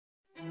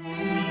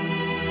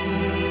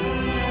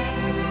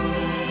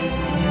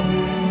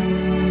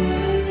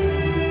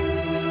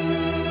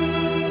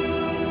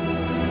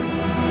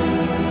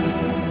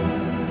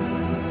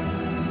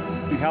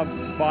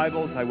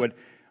Bibles, I would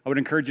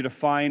encourage you to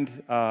find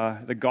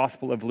the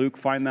Gospel of Luke,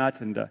 find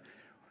that. And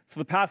so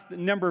the past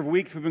number of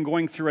weeks, we've been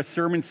going through a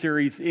sermon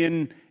series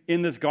in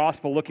this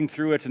Gospel, looking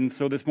through it. And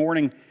so this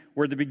morning,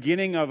 we're at the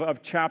beginning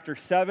of chapter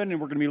 7, and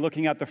we're going to be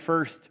looking at the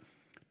first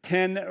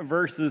 10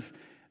 verses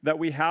that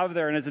we have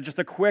there. And as just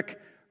a quick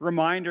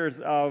reminder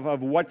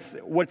of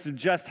what's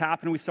just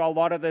happened, we saw a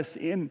lot of this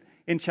in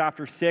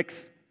chapter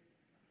 6.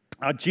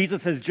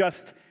 Jesus has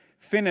just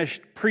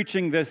finished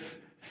preaching this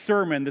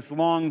sermon, this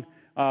long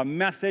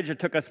message. It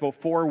took us about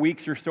 4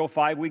 weeks or so,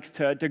 5 weeks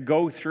to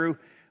go through.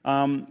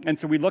 And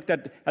so we looked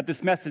at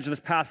this message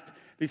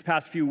these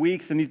past few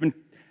weeks, and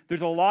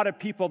there's a lot of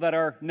people that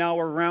are now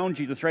around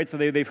Jesus, right? So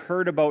they've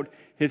heard about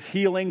his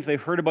healings,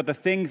 they've heard about the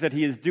things that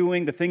he is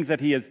doing, the things that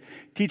he is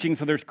teaching.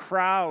 So there's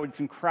crowds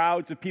and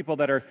crowds of people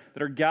that are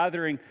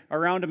gathering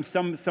around him.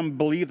 Some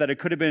believe that it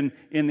could have been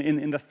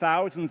in the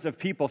thousands of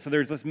people. So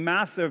there's this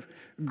massive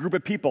group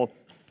of people.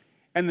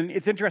 And then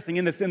it's interesting,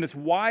 in this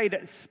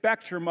wide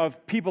spectrum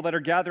of people that are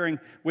gathering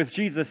with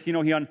Jesus, you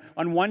know,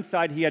 on one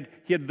side he had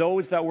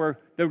those that were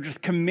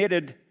just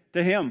committed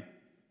to him.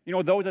 You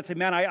know, those that say,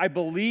 man, I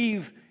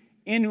believe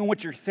in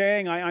what you're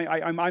saying.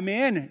 I'm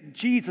in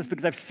Jesus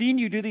because I've seen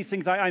you do these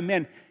things. I'm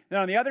in. Then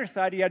on the other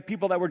side, he had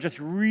people that were just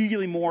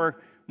really more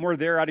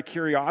there out of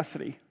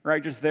curiosity,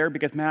 right? Just there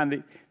because, man,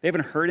 they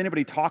haven't heard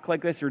anybody talk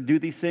like this or do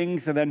these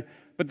things.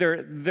 But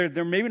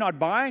they're maybe not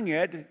buying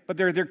it, but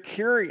they're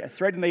curious,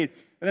 right? And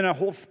then a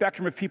whole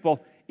spectrum of people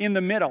in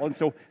the middle. And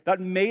so that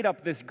made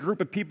up this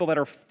group of people that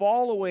are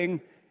following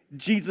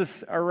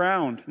Jesus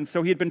around. And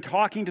so he had been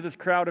talking to this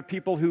crowd of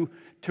people who,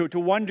 to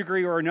one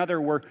degree or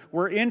another,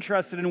 were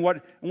interested in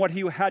what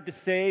he had to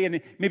say and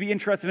maybe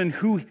interested in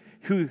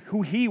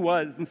who he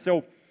was. And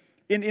so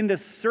in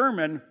this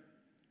sermon,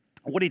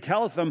 what he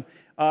tells them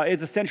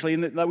is essentially,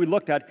 that we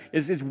looked at,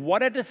 is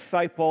what a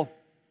disciple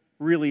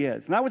really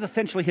is. And that was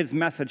essentially his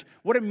message,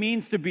 what it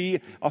means to be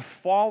a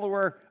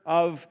follower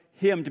of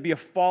him, to be a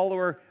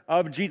follower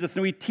of Jesus.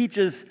 And he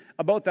teaches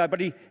about that,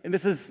 and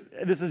this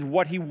is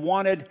what he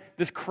wanted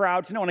this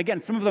crowd to know. And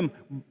again, some of them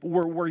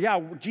were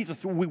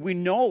Jesus, we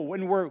know,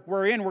 and we're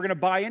going to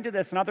buy into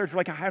this. And others were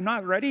like, I'm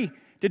not ready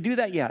to do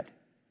that yet.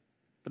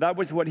 But that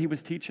was what he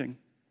was teaching.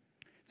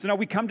 So now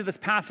we come to this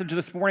passage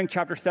this morning,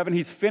 chapter 7.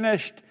 He's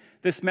finished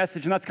this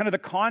message, and that's kind of the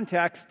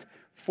context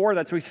for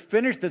that. So he's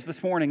finished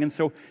this morning. And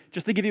so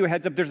just to give you a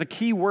heads up, there's a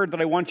key word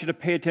that I want you to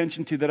pay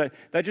attention to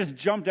that just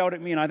jumped out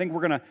at me, and I think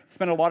we're going to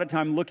spend a lot of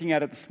time looking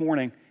at it this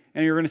morning.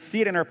 And you're going to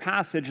see it in our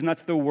passage, and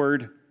that's the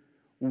word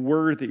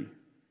worthy.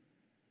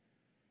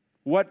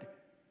 What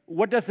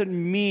does it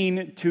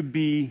mean to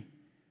be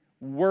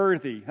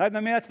worthy? I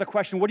mean, that's the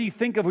question. What do you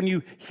think of when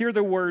you hear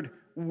the word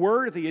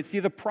worthy? It's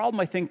the problem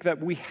I think that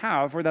we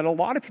have, or that a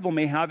lot of people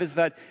may have, is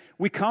that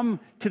we come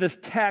to this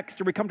text,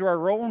 or we come to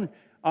our own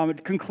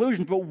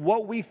conclusions about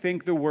what we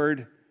think the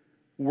word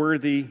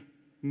worthy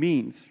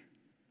means.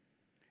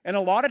 And a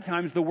lot of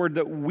times the word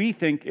that we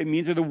think it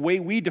means, or the way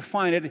we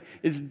define it,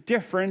 is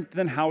different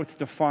than how it's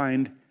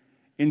defined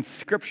in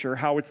Scripture,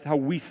 how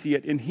we see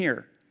it in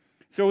here.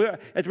 So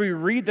as we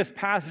read this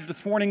passage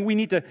this morning, we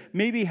need to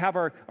maybe have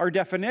our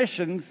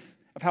definitions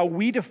of how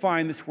we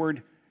define this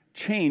word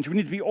change. We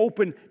need to be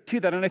open to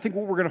that. And I think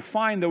what we're going to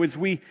find, though, is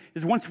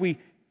once we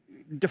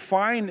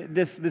define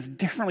this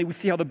differently, we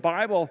see how the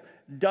Bible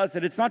does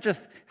it. It's not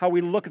just how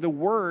we look at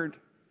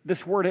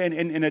this word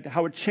and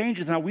how it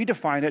changes and how we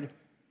define it,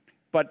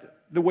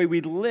 but the way we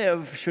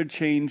live should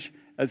change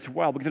as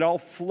well, because it all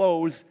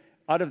flows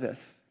out of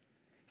this.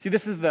 See,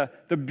 this is the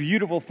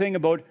beautiful thing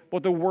about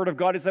the Word of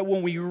God, is that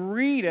when we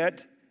read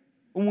it,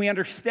 when we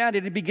understand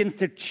it, it begins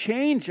to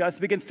change us,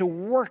 it begins to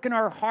work in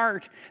our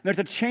heart. And there's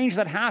a change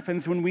that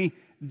happens when we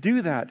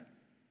do that.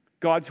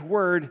 God's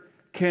Word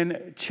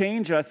can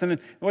change us. And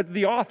what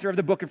the author of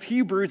the book of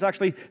Hebrews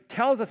actually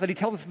tells us,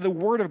 that the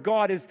Word of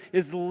God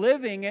is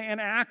living and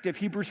active.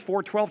 Hebrews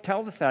 4:12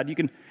 tells us that.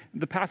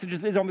 The passage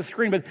is on the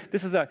screen, but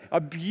this is a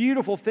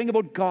beautiful thing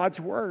about God's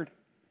Word.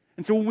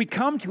 And so when we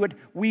come to it,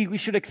 we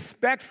should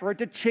expect for it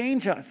to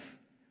change us.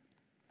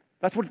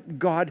 That's what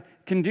God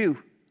can do.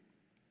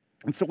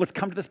 And so let's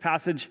come to this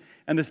passage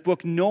and this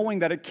book knowing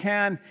that it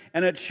can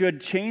and it should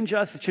change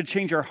us. It should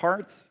change our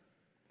hearts.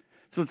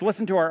 So let's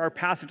listen to our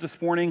passage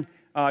this morning.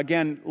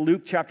 Again,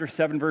 Luke chapter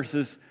 7,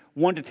 verses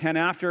 1 to 10.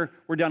 After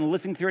we're done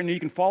listening through it, and you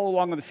can follow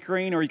along on the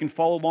screen, or you can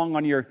follow along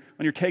on your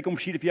take-home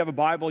sheet. If you have a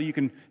Bible, you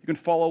can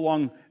follow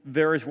along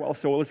there as well.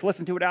 So let's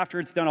listen to it. After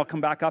it's done, I'll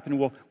come back up and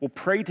we'll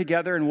pray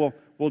together and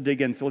we'll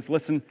dig in. So let's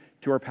listen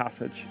to our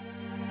passage.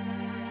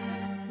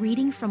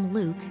 Reading from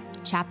Luke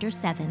chapter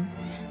 7,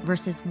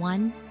 verses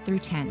 1 through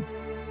 10.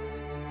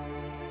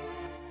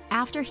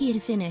 After he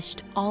had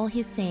finished all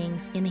his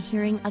sayings in the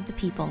hearing of the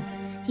people,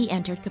 he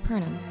entered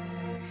Capernaum.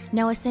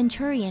 Now a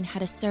centurion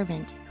had a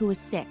servant who was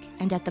sick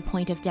and at the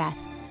point of death,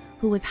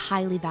 who was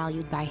highly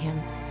valued by him.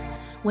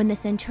 When the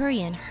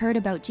centurion heard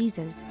about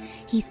Jesus,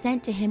 he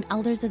sent to him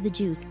elders of the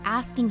Jews,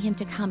 asking him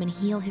to come and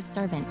heal his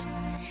servant.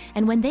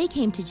 And when they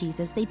came to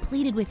Jesus, they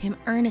pleaded with him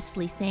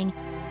earnestly, saying,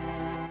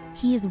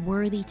 He is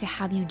worthy to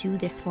have you do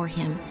this for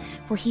him,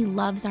 for he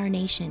loves our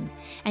nation,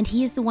 and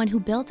he is the one who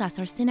built us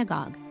our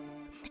synagogue."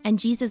 And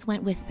Jesus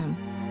went with them.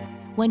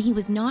 When he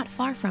was not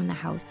far from the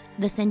house,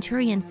 the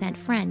centurion sent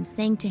friends,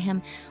 saying to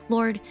him,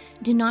 "Lord,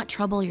 do not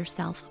trouble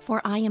yourself,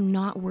 for I am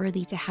not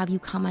worthy to have you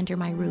come under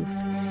my roof.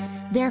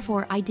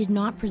 Therefore I did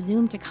not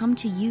presume to come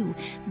to you,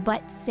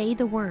 but say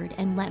the word,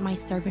 and let my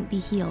servant be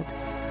healed.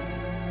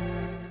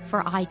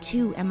 For I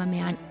too am a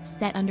man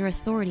set under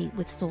authority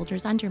with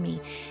soldiers under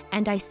me,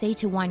 and I say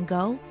to one,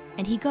 'Go,'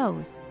 and he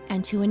goes,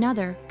 and to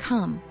another,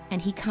 'Come,'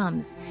 and he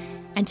comes,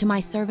 and to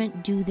my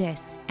servant, 'Do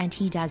this,' and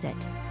he does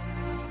it."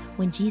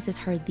 When Jesus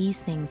heard these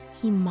things,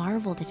 he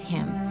marveled at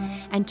him,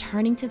 and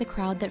turning to the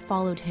crowd that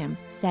followed him,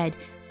 said,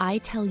 "I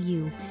tell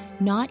you,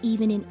 not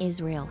even in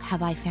Israel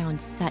have I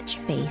found such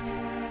faith."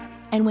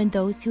 And when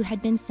those who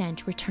had been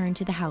sent returned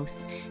to the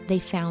house, they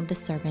found the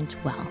servant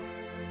well.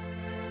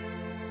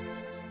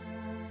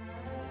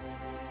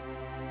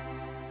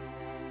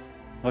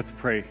 Let's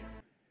pray.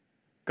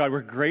 God,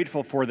 we're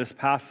grateful for this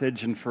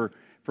passage and for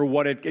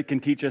what it can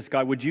teach us.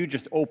 God, would you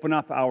just open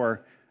up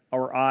our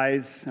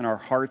eyes and our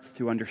hearts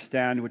to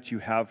understand what you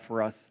have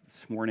for us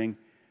this morning?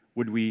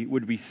 Would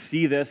we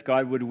see this,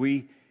 God? Would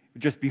we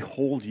just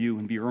behold you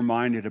and be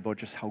reminded about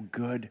just how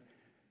good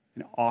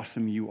and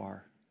awesome you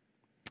are?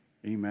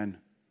 Amen.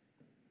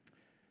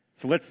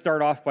 So let's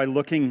start off by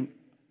looking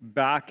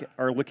back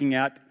or looking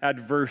at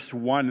verse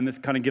 1, and this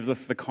kind of gives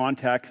us the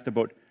context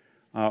about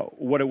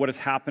what is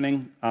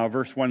happening.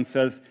 Verse 1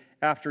 says,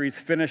 after he's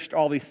finished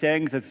all these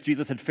sayings, as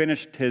Jesus had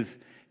finished his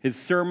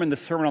sermon, the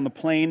Sermon on the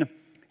Plain,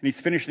 and he's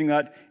finishing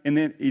that. And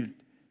then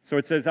so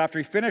it says, after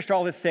he finished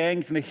all his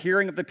sayings in the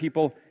hearing of the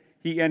people,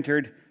 he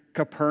entered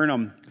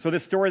Capernaum. So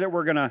this story that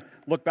we're going to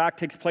look back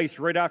takes place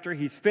right after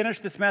he's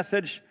finished this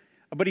message.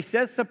 But he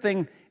says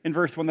something in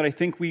verse 1 that I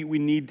think we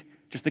need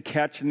just to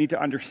catch and need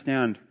to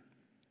understand.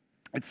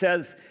 It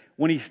says,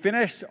 when he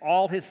finished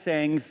all his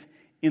sayings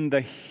in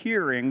the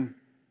hearing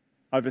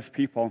of his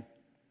people.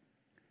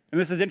 And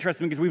this is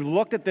interesting because we've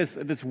looked at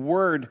this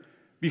word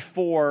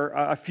before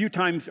a few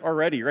times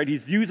already, right?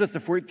 He's used this a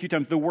few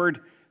times, the word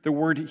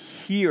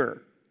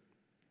hear,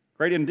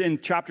 right? In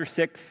chapter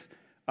 6,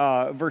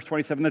 verse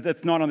 27,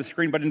 that's not on the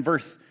screen, but in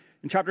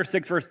chapter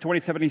 6, verse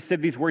 27, he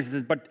said these words, he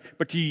says,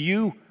 but to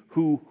you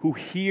who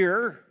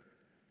hear,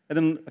 and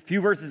then a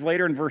few verses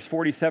later in verse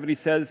 47, he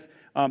says,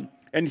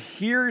 and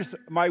hears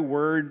my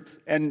words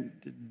and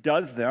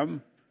does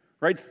them,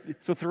 right?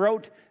 So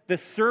throughout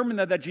this sermon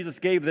that Jesus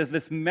gave,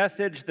 this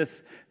message,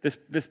 this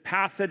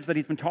passage that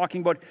he's been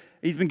talking about,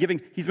 he's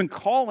been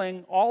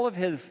calling all of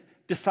his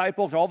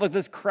disciples, all of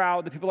this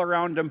crowd, the people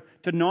around him,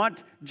 to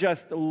not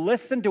just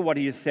listen to what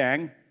he is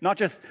saying, not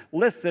just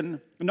listen,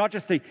 not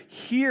just to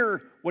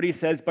hear what he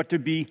says, but to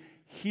be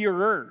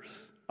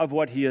hearers of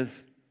what he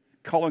is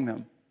calling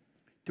them,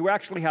 to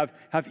actually have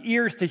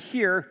ears to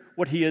hear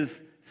what he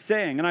is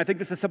saying. And I think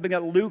this is something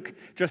that Luke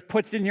just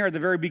puts in here at the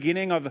very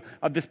beginning of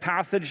this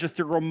passage, just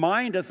to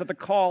remind us of the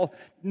call,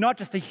 not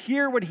just to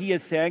hear what he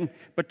is saying,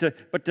 but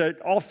to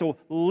also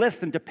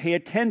listen, to pay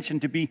attention,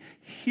 to be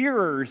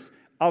hearers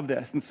of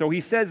this. And so he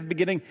says at the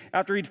beginning,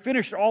 after he'd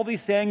finished all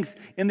these sayings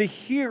in the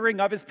hearing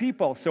of his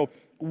people, so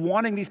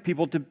wanting these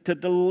people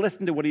to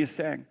listen to what he is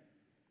saying.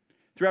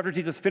 So after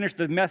Jesus finished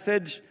the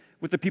message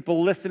with the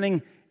people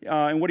listening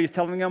and what he's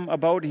telling them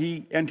about,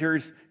 he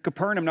enters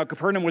Capernaum. Now,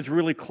 Capernaum was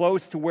really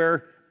close to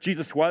where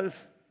Jesus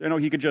was. You know,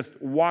 he could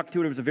just walk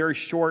to it. It was a very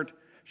short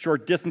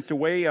distance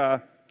away.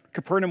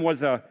 Capernaum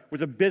was a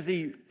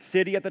busy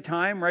city at the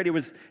time, right? It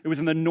was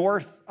in the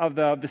north of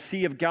the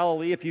Sea of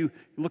Galilee. If you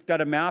looked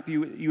at a map,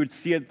 you would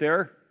see it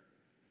there.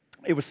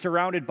 It was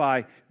surrounded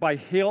by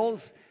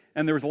hills,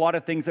 and there was a lot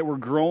of things that were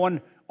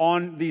growing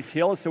on these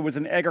hills, so it was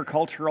an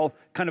agricultural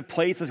kind of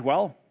place as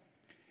well.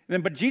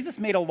 But Jesus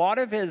made a lot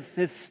of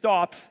his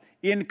stops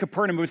in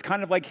Capernaum. It was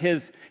kind of like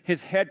his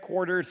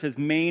headquarters, his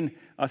main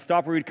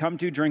stop where he'd come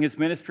to during his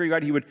ministry.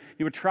 Right? He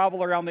would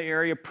travel around the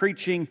area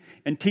preaching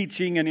and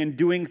teaching and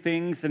doing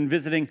things and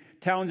visiting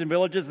towns and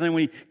villages. And then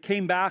when he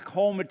came back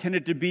home, it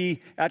tended to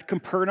be at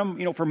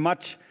Capernaum, for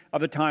much of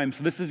the time.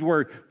 So this is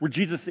where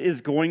Jesus is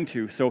going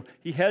to. So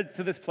he heads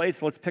to this place.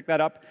 So let's pick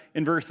that up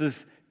in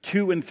verses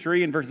 2 and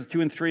 3. In verses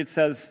 2 and 3, it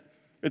says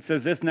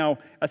this, now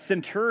a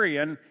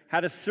centurion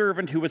had a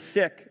servant who was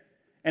sick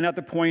and at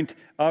the point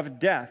of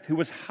death, who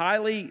was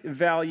highly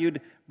valued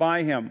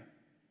by him.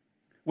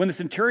 When the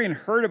centurion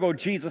heard about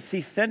Jesus,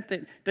 he sent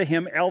to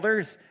him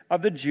elders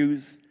of the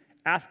Jews,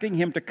 asking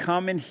him to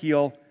come and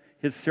heal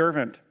his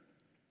servant.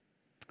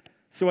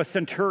 So a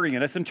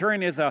centurion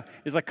is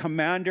a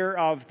commander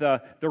of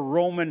the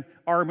Roman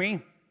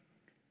army.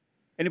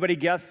 Anybody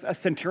guess a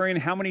centurion?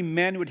 How many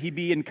men would he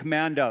be in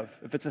command of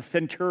if it's a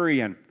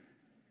centurion?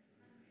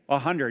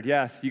 100,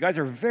 yes. You guys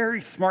are very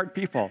smart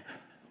people.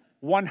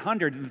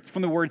 100, it's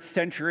from the word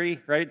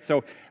century, right?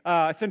 So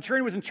a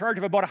centurion was in charge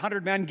of about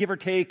 100 men, give or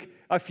take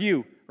a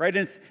few, right?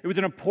 And it was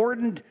an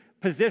important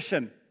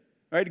position,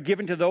 right,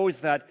 given to those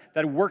that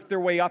worked their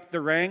way up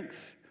the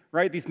ranks,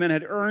 right? These men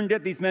had earned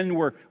it. These men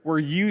were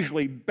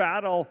usually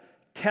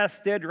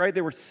battle-tested, right?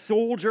 They were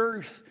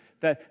soldiers.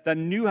 that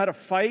knew how to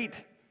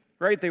fight,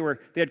 right? They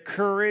had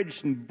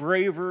courage and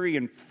bravery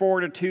and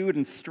fortitude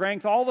and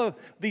strength, all of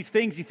these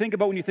things you think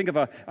about when you think of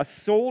a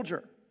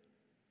soldier.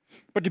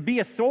 But to be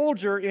a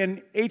soldier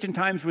in ancient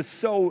times was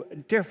so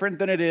different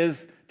than it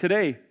is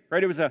today,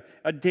 right? It was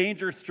a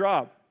dangerous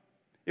job.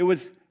 It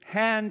was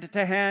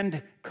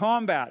hand-to-hand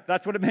combat.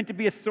 That's what it meant to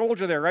be a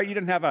soldier there, right? You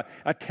didn't have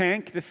a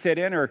tank to sit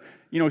in or,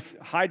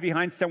 hide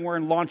behind somewhere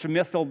and launch a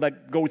missile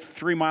that goes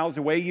 3 miles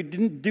away. You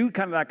didn't do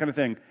that kind of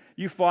thing.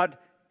 You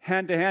fought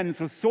hand-to-hand. And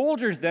so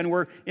soldiers then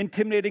were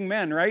intimidating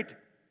men, right?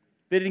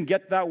 They didn't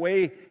get that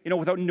way,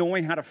 without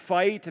knowing how to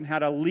fight and how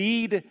to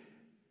lead.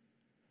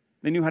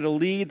 They knew how to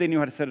lead. They knew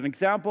how to set an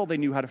example. They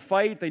knew how to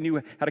fight. They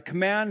knew how to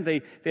command.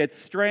 They had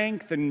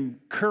strength and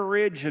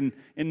courage and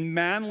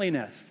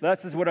manliness.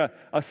 That's just what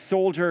a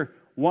soldier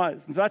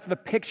was. And so that's the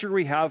picture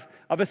we have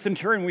of a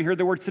centurion. We hear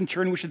the word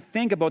centurion. We should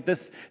think about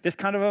this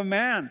kind of a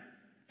man.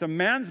 It's a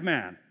man's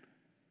man.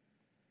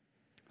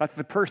 That's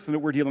the person that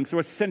we're dealing with. So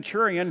a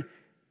centurion,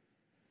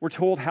 we're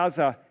told, has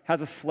a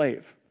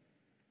slave,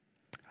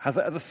 has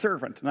a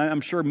servant. And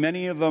I'm sure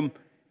many of them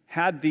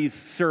had these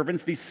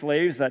servants, these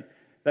slaves that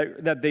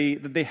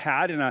they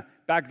had. And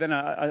back then,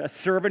 a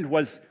servant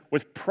was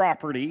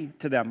property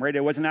to them, right?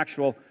 It was an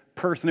actual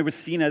person. It was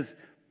seen as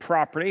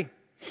property,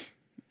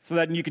 so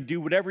that you could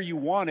do whatever you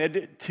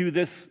wanted to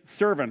this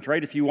servant,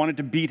 right? If you wanted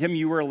to beat him,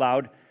 you were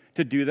allowed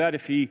to do that.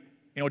 If he,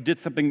 did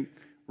something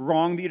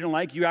wrong that you didn't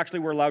like, you actually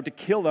were allowed to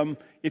kill him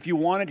if you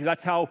wanted to.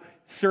 That's how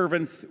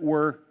servants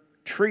were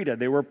treated.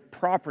 They were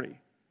property.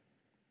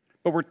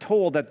 But we're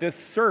told that this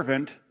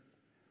servant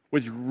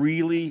was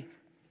really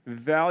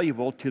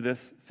valuable to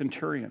this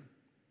centurion.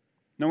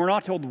 Now, we're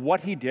not told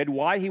what he did,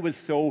 why he was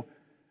so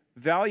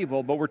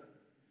valuable, but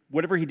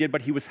whatever he did,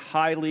 but he was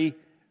highly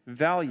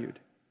valued.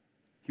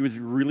 He was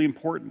really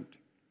important.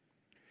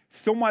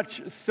 So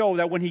much so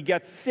that when he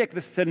gets sick,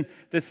 this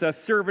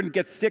servant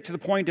gets sick to the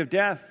point of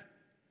death,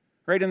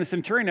 right? And the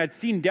centurion had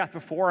seen death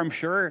before, I'm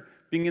sure,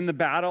 being in the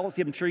battles.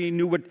 I'm sure he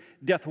knew what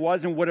death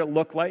was and what it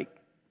looked like.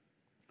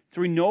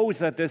 So he knows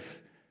that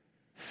this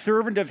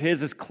servant of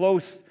his is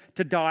close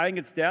to dying,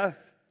 its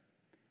death.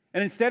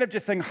 And instead of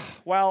just saying,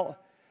 well,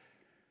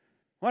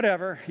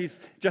 whatever,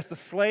 he's just a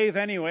slave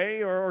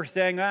anyway, or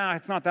saying,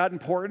 it's not that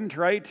important,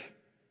 right?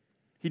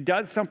 He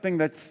does something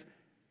that's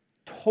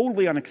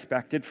totally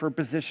unexpected for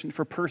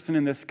a person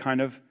in this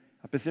kind of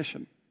a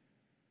position.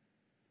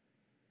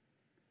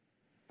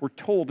 We're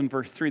told in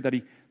verse 3 that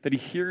he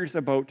hears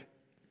about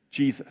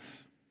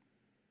Jesus.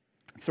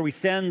 So he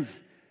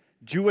sends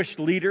Jewish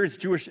leaders,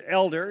 Jewish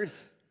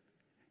elders,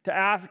 to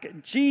ask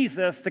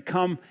Jesus to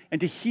come and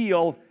to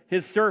heal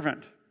his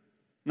servant.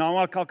 Now,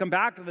 I'll come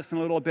back to this in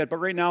a little bit, but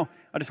right now,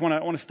 I just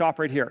want to stop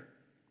right here.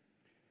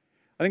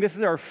 I think this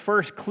is our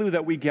first clue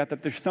that we get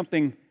that there's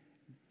something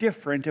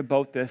different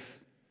about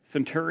this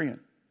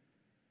centurion.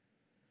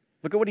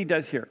 Look at what he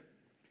does here.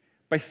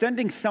 By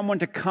sending someone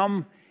to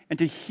come and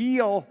to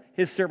heal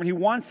his servant, he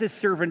wants his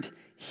servant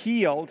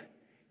healed.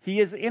 He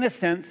is, in a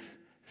sense,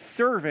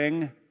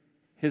 serving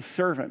his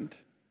servant.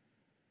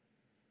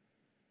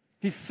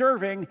 He's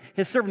serving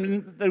his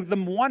servant, the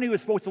one who is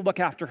supposed to look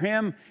after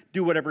him,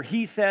 do whatever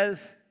he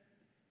says.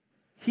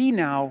 He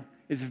now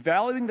is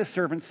valuing the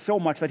servant so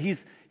much that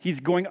he's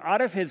going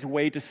out of his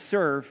way to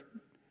serve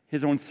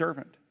his own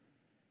servant.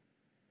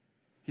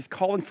 He's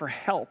calling for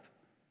help.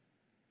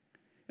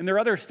 And there are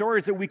other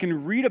stories that we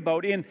can read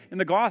about in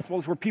the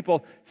Gospels where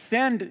people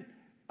send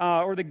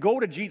or they go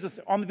to Jesus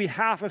on the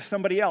behalf of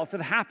somebody else.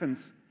 It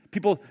happens.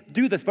 People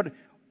do this. But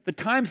the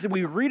times that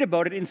we read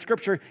about it in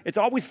Scripture, it's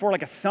always for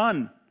like a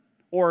son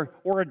or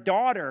a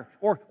daughter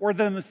or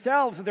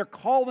themselves. They're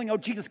calling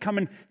out, Jesus, come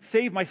and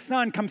save my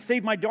son. Come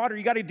save my daughter.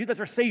 You got to do this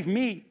or save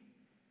me.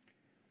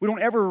 We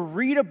don't ever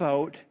read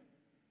about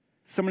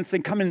someone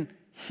saying, come and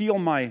heal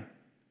my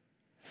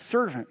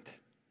servant.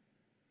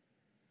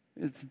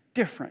 It's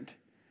different.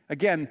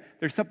 Again,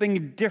 there's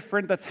something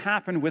different that's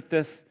happened with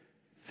this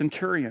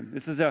centurion.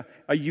 This is a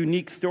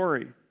unique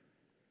story.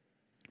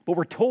 But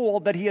we're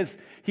told that he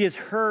has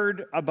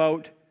heard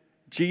about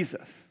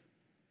Jesus.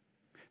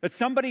 That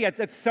somebody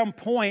at some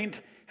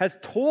point has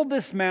told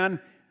this man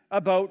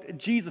about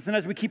Jesus. And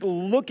as we keep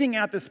looking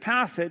at this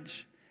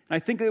passage, I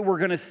think that we're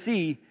going to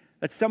see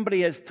that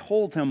somebody has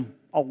told him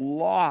a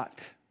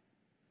lot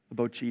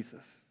about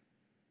Jesus.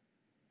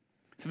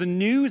 So the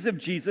news of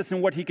Jesus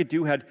and what he could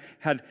do had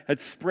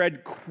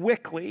spread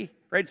quickly,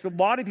 right? So a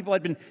lot of people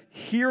had been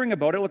hearing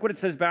about it. Look what it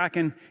says back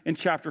in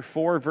chapter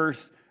 4,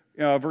 verse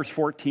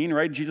 14,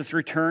 right? Jesus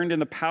returned in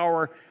the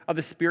power of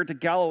the Spirit to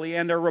Galilee,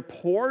 and a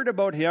report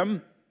about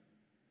him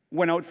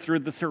went out through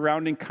the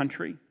surrounding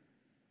country.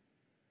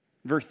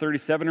 Verse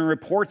 37, and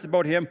reports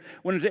about him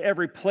went into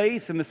every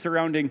place in the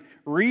surrounding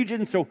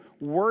region. So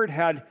word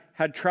had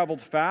traveled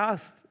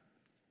fast,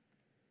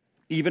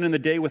 even in the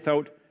day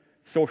without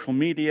social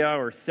media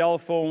or cell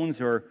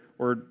phones or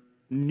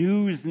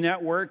news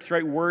networks,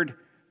 right? Word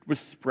was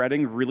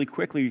spreading really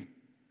quickly.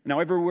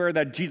 Now, everywhere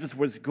that Jesus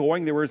was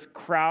going, there was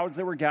crowds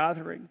that were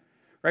gathering,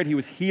 right? He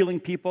was healing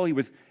people. He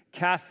was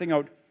casting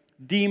out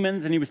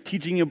demons, and he was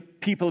teaching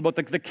people about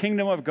the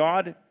kingdom of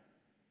God.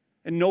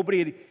 And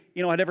nobody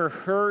had ever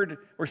heard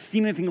or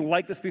seen anything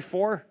like this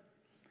before.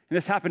 And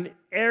this happened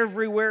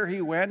everywhere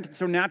he went.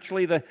 So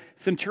naturally, the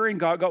centurion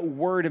got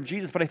word of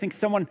Jesus, but I think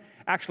someone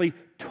actually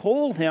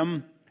told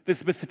him the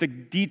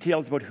specific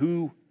details about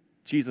who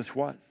Jesus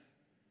was.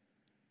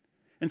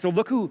 And so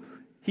look who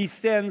he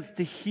sends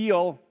to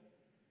heal,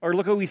 or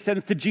look who he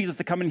sends to Jesus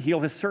to come and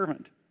heal his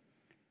servant.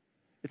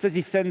 It says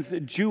he sends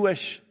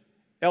Jewish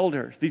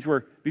elders. These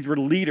were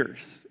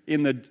leaders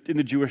in the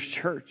Jewish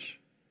church.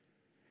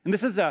 And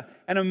this is an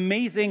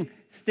amazing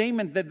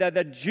statement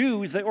that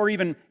Jews or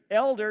even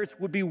elders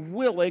would be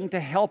willing to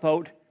help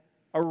out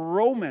a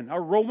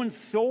Roman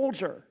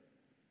soldier.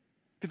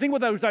 If you think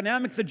about those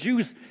dynamics, the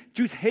Jews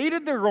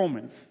hated the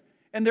Romans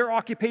and their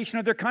occupation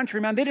of their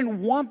country. Man, they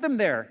didn't want them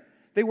there.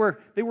 They were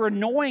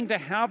annoying to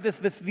have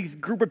these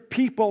group of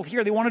people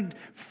here. They wanted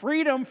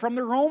freedom from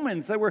the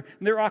Romans. They were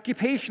their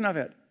occupation of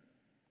it.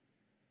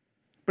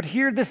 But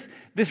here, this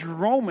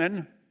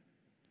Roman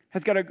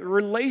has got a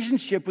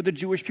relationship with the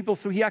Jewish people,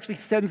 so he actually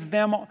sends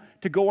them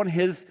to go on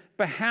his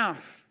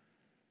behalf.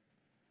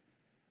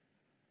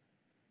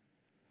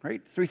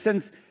 Right? So he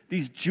sends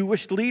these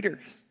Jewish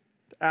leaders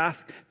to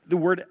ask. The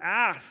word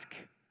ask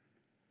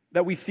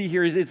that we see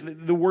here is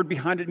the word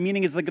behind it,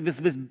 meaning is like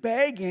this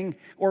begging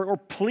or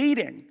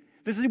pleading.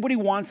 This is what he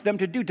wants them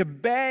to do, to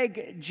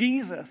beg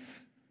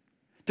Jesus,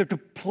 to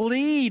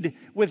plead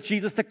with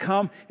Jesus to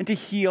come and to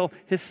heal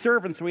his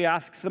servant. So he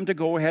asks them to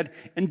go ahead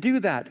and do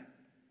that.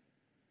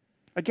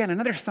 Again,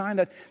 another sign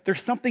that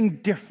there's something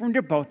different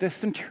about this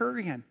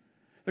centurion.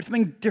 There's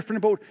something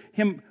different about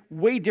him,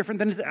 way different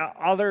than his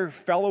other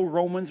fellow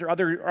Romans or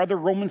other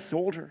Roman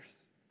soldiers.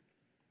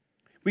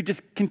 We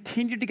just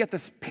continue to get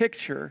this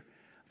picture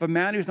of a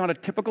man who's not a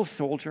typical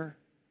soldier,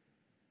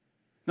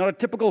 not a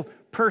typical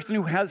person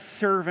who has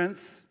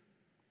servants.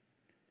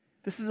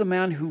 This is a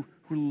man who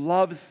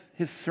loves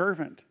his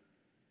servant,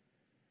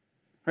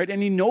 right?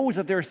 And he knows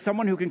that there's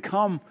someone who can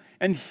come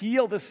and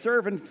heal the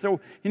servant,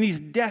 and he's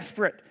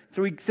desperate.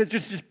 So he says,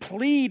 just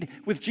plead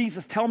with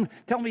Jesus. Tell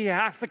him he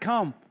has to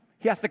come.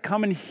 He has to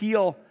come and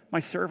heal my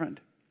servant.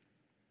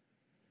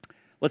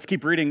 Let's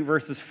keep reading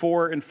verses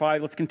 4 and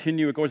 5. Let's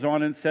continue. It goes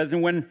on and it says,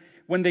 and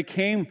when they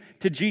came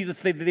to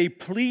Jesus, they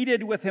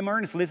pleaded with him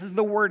earnestly. This is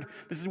the word.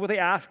 This is what they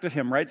asked of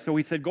him, right? So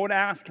he said, go and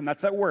ask him.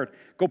 That's that word.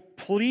 Go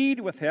plead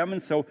with him.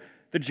 And so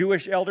the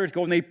Jewish elders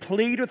go and they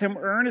plead with him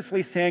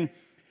earnestly, saying,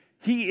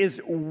 he is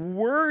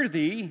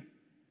worthy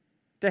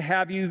to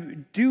have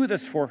you do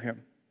this for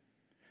him.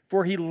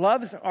 For he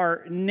loves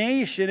our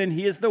nation, and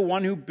he is the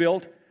one who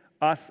built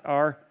us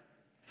our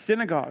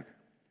synagogue.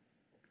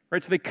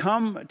 Right? So they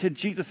come to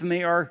Jesus, and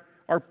they are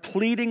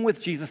pleading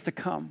with Jesus to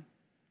come.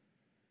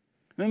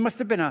 And it must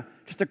have been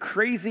just a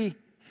crazy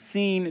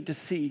scene to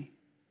see.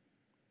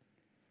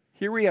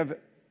 Here we have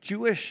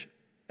Jewish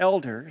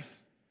elders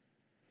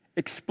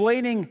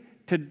explaining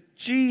to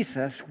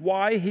Jesus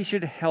why he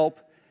should help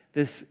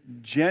this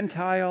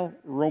Gentile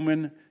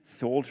Roman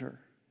soldier.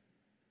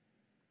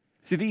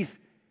 See, these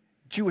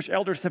Jewish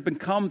elders have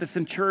become the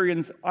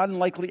centurion's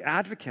unlikely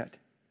advocate,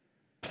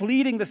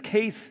 pleading this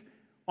case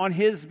on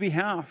his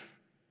behalf,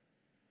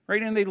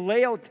 right? And they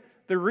lay out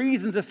the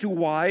reasons as to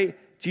why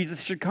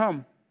Jesus should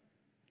come,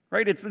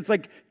 right? It's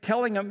like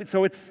telling him.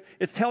 So it's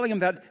telling him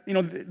that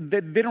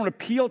they don't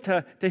appeal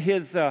to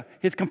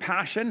his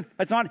compassion.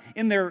 That's not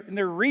in their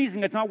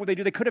reasoning. That's not what they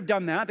do. They could have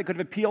done that. They could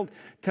have appealed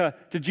to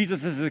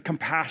Jesus'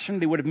 compassion.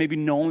 They would have maybe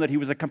known that he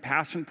was a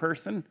compassionate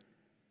person,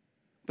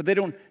 but they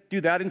don't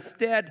do that.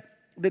 Instead,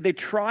 they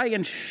try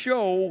and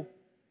show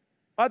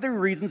other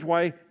reasons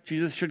why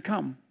Jesus should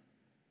come.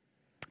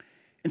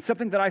 And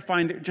something that I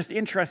find just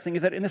interesting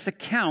is that in this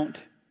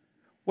account,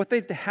 what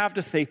they have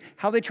to say,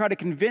 how they try to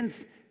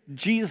convince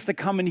Jesus to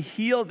come and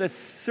heal this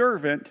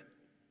servant,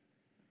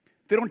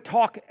 they don't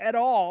talk at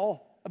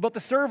all about the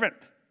servant.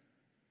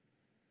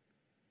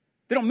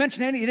 They don't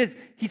mention any.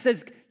 He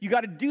says, you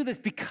got to do this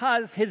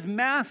because his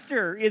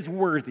master is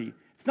worthy.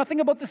 It's nothing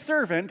about the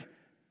servant,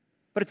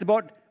 but it's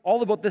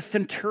all about the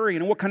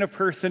centurion and what kind of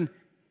person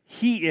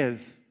he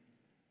is,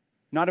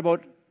 not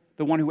about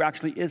the one who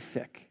actually is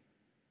sick.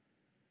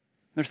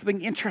 There's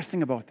something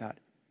interesting about that.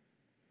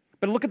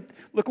 But look at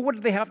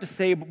what they have to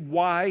say about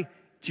why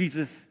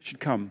Jesus should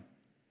come.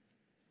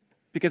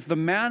 Because the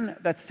man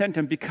that sent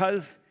him,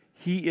 because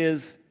he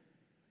is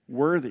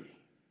worthy.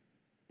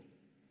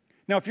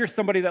 Now, if you're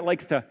somebody that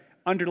likes to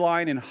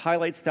underline and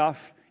highlight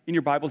stuff in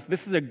your Bibles,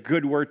 this is a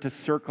good word to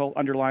circle,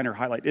 underline, or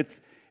highlight.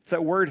 It's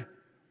that word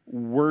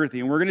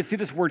worthy. And we're going to see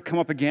this word come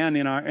up again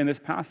in this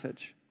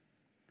passage.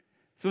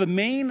 So the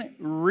main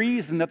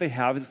reason that they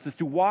have is as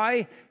to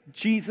why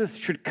Jesus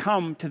should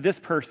come to this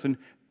person,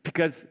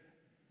 because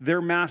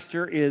their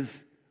master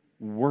is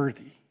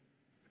worthy.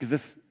 Because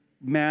this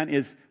man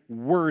is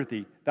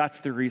worthy.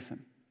 That's the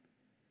reason.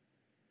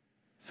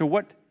 So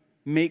what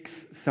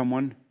makes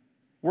someone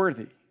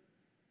worthy?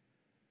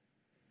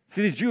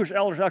 See, these Jewish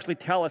elders actually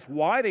tell us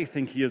why they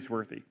think he is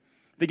worthy.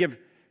 They give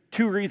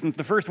two reasons.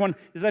 The first one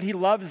is that he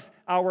loves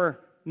our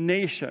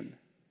nation.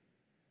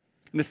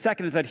 And the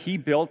second is that he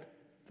built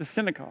the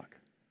synagogue.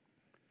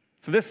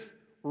 So this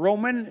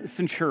Roman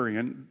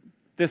centurion,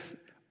 this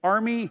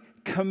army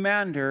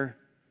commander,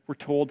 we're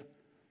told,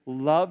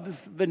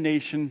 loves the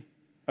nation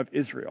of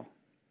Israel.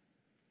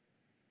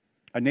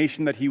 A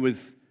nation that he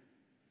was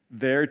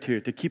there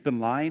to keep in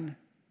line,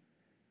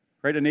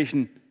 right? A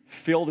nation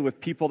filled with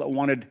people that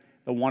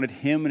wanted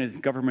him and his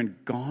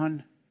government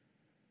gone.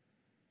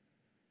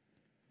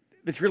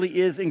 This really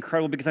is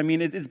incredible because,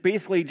 it's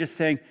basically just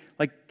saying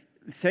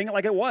it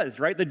like it was,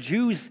 right? The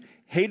Jews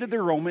hated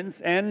the Romans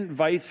and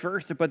vice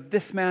versa, but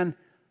this man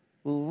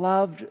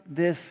loved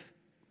this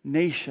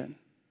nation.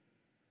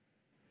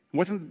 It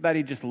wasn't that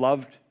he just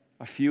loved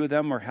a few of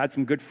them or had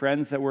some good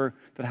friends that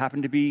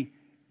happened to be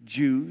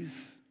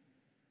Jews,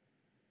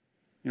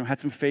 had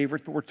some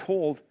favorites, but we're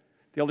told,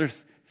 the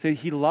elders say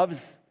he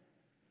loves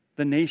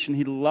the nation.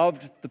 He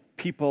loved the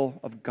people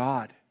of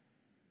God.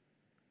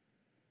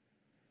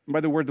 And by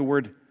the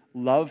word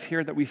love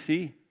here that we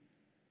see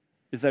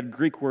is that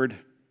Greek word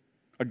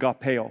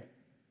agapeo.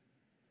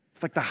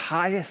 It's like the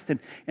highest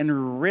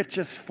and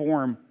richest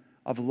form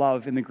of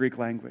love in the Greek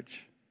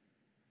language.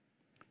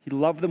 He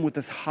loved them with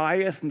this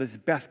highest and this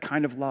best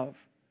kind of love,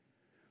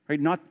 right?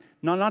 Not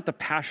the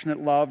passionate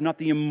love, not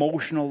the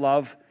emotional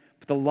love,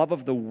 but the love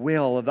of the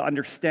will, of the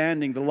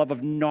understanding, the love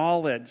of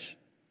knowledge.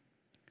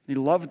 He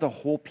loved the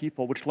whole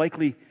people, which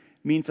likely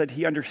means that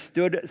he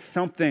understood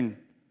something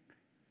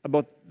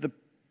about the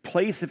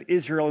place of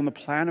Israel in the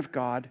plan of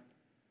God,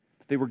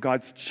 that they were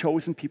God's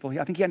chosen people.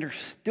 I think he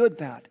understood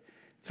that,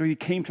 so he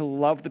came to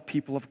love the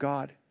people of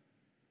God.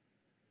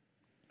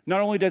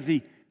 Not only does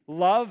he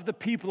love the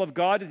people of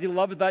God, does he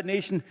love that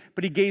nation,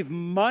 but he gave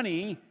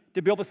money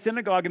to build a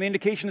synagogue, and the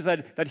indication is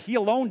that he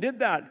alone did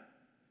that.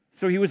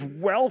 So he was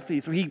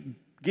wealthy, so he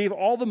gave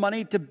all the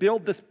money to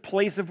build this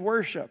place of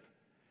worship,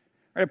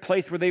 right? A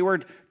place where they were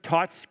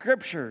taught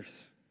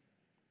scriptures.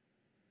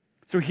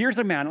 So here's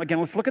a man, again,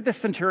 let's look at this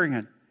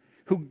centurion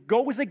who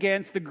goes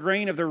against the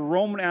grain of the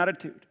Roman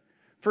attitude.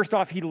 First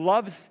off, he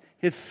loves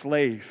his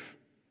slave.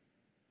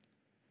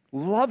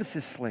 Loves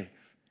his slave.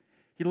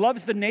 He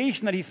loves the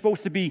nation that he's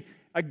supposed to be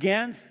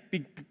against,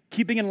 be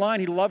keeping in line.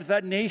 He loves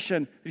that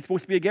nation that he's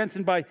supposed to be against.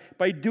 And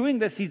by doing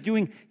this, he's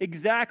doing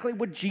exactly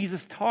what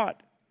Jesus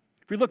taught.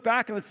 If we look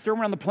back at the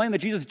Sermon on the Plain that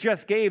Jesus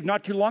just gave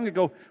not too long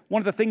ago,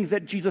 one of the things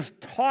that Jesus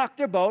talked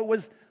about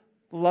was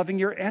loving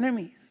your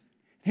enemies.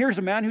 Here's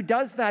a man who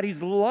does that.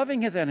 He's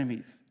loving his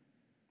enemies.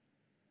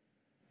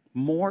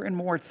 More and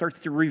more, it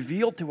starts to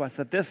reveal to us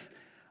that this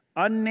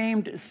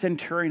unnamed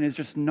centurion is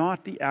just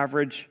not the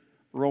average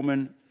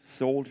Roman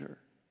soldier.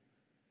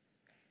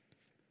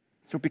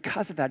 So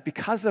because of that,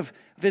 because of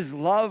his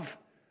love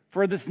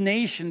for this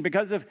nation,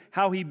 because of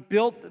how he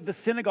built the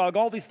synagogue,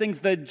 all these things,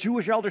 the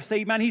Jewish elders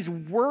say, man, he's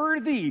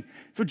worthy.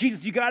 So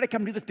Jesus, you got to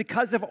come do this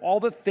because of all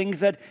the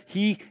things that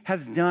he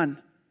has done.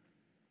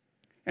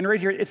 And right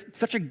here, it's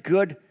such a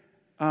good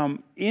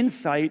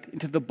insight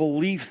into the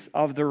beliefs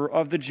of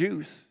the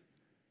Jews.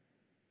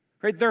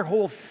 Right, their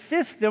whole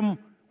system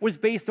was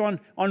based on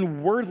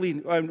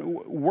worthiness,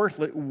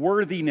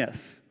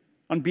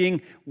 on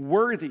being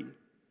worthy.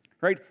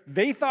 Right?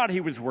 They thought he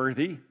was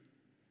worthy,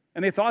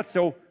 and they thought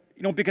so,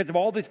 because of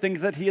all these things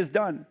that he has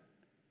done.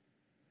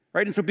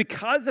 Right? And so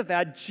because of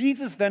that,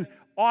 Jesus then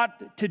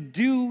ought to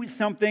do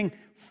something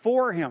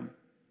for him.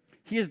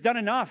 He has done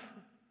enough,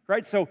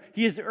 right? So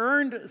he has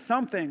earned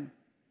something.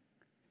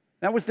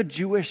 That was the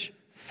Jewish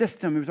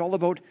system. It was all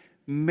about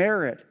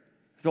merit. It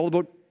was all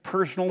about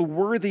personal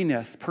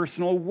worthiness,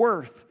 personal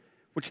worth,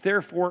 which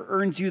therefore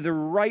earns you the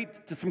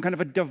right to some kind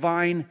of a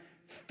divine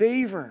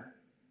favor.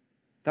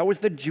 That was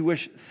the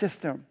Jewish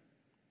system,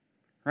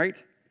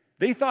 right?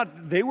 They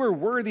thought they were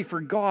worthy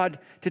for God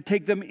to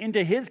take them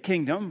into his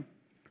kingdom,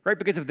 right?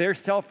 Because of their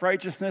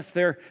self-righteousness,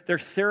 their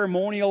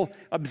ceremonial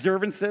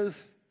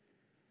observances.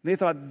 They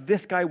thought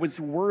this guy was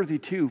worthy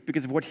too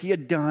because of what he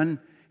had done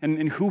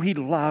and who he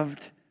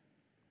loved.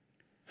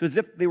 So as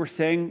if they were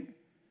saying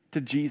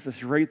to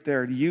Jesus right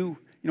there, you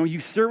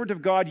servant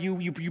of God,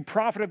 you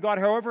prophet of God,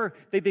 however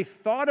they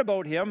thought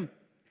about him,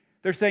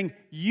 they're saying,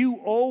 you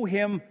owe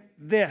him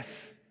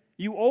this.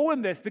 You owe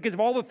him this because of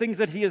all the things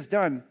that he has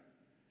done.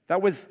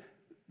 That was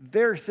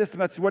their system.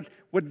 That's what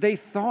they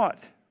thought.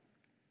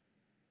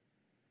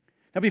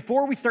 Now,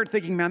 before we start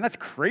thinking, man, that's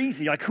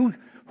crazy. Like, who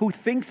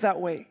thinks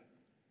that way?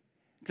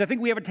 Because I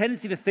think we have a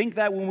tendency to think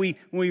that when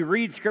we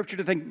read Scripture,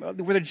 to think,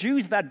 were the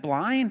Jews that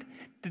blind?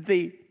 Did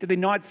they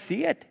not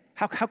see it?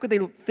 How could they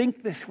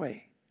think this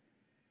way?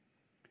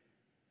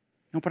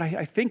 No, but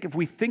I think if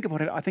we think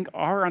about it, I think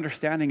our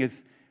understanding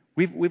is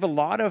we've a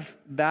lot of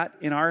that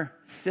in our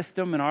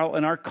system, in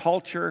our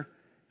culture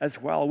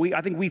as well.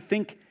 I think we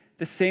think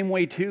the same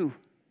way too.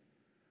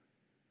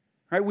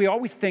 Right? We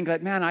always think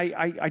that, man,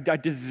 I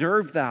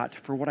deserve that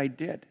for what I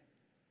did.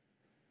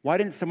 Why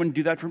didn't someone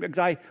do that for me? Because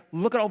I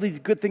look at all these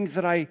good things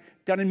that I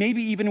done, and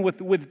maybe even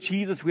with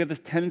Jesus, we have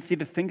this tendency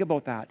to think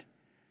about that,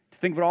 to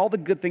think about all the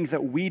good things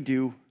that we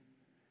do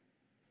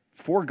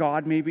for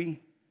God,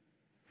 maybe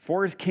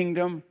for His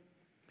kingdom.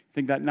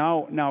 Think that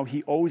now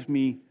He owes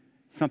me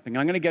something.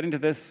 I'm going to get into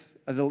this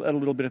a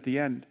little bit at the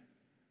end.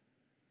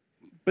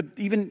 But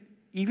even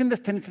this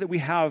tendency that we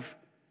have,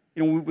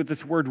 with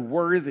this word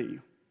worthy,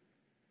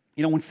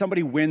 when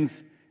somebody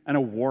wins an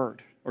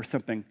award or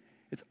something,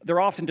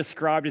 they're often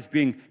described as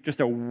being just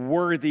a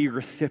worthy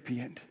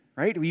recipient,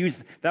 right? We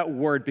use that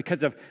word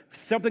because of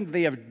something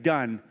they have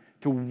done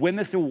to win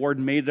this award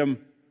made them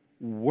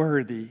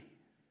worthy.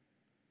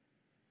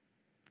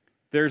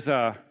 There's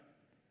an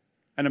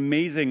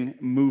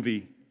amazing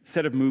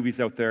set of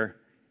movies out there,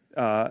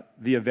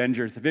 The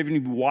Avengers. If you've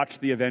even watched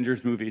the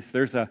Avengers movies,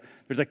 there's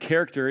a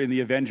character in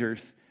the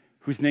Avengers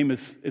whose name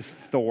is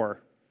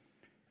Thor.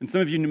 And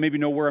some of you maybe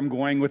know where I'm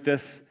going with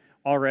this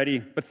already,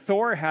 but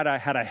Thor had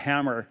a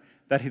hammer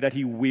that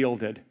he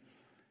wielded.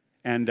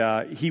 And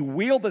he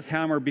wielded this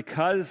hammer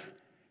because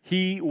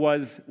he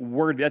was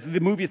worthy. As the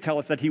movies tell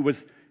us that he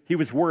was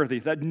worthy,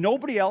 that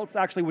nobody else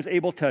actually was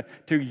able to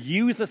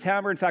use this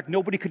hammer. In fact,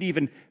 nobody could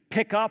even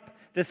pick up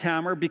this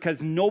hammer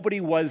because nobody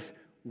was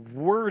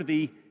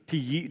worthy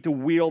to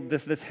wield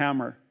this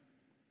hammer.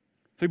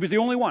 So he was the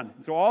only one.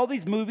 So all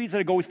these movies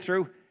that it goes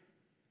through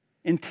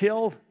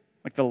until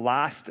like the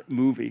last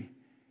movie.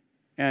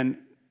 And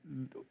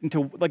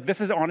until, like,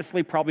 this is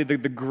honestly probably the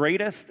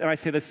greatest, and I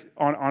say this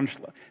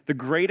honestly, the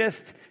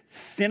greatest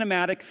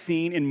cinematic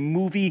scene in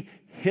movie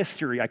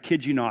history. I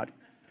kid you not.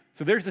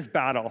 So there's this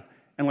battle,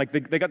 and like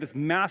they got this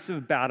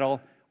massive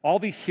battle. All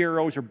these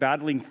heroes are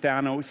battling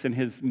Thanos and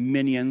his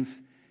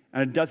minions,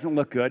 and it doesn't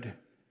look good,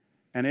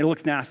 and it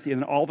looks nasty.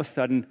 And then all of a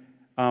sudden,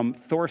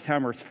 Thor's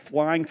hammer is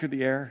flying through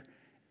the air,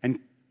 and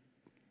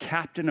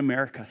Captain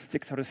America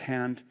sticks out his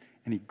hand,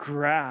 and he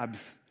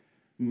grabs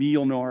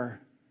Mjolnir,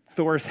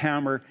 Thor's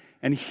hammer,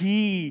 and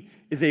he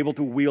is able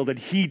to wield it.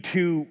 He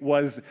too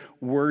was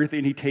worthy,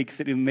 and he takes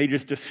it, and they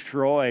just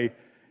destroy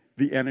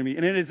the enemy.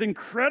 And it is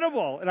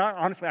incredible. And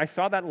honestly, I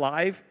saw that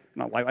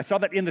I saw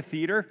that in the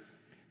theater.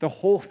 The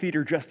whole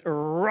theater just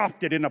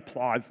erupted in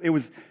applause. It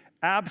was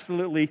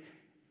absolutely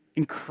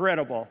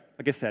incredible.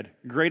 Like I said,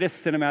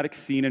 greatest cinematic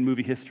scene in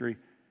movie history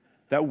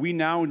that we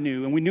now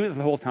knew, and we knew it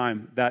the whole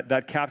time,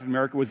 that Captain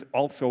America was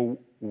also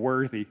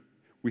worthy.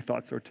 We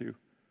thought so too.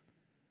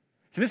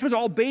 So this was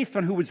all based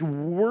on who was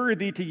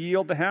worthy to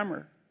yield the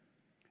hammer.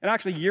 And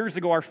actually, years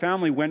ago, our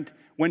family went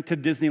to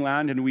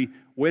Disneyland, and we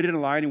waited in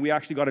line, and we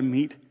actually got to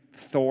meet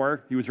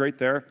Thor. He was right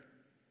there.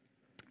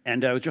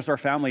 And it was just our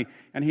family.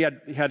 And he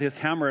had his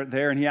hammer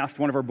there, and he asked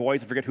one of our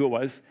boys, I forget who it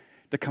was,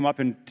 to come up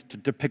and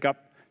to pick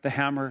up the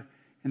hammer.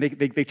 And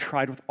they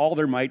tried with all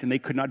their might, and they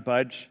could not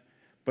budge.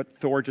 But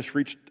Thor just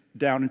reached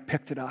down and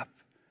picked it up.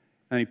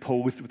 And he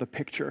posed with a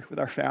picture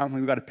with our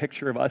family. We got a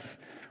picture of us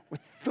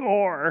with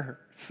Thor.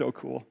 So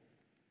cool.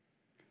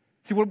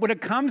 See, when it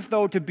comes,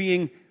 though, to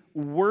being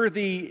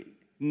worthy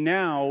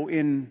now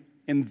in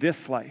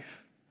this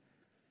life,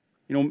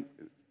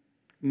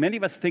 many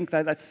of us think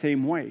that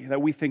same way,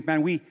 that we think,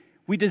 man, we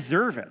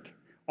deserve it.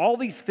 All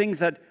these things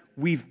that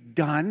we've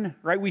done,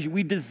 right?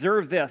 We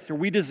deserve this or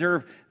we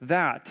deserve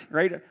that,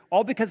 right?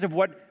 All because of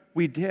what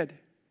we did.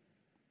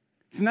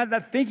 So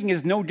that thinking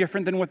is no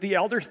different than what the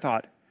elders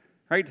thought,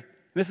 right?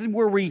 This is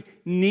where we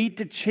need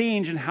to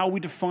change in how we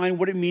define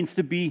what it means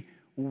to be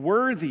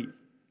worthy.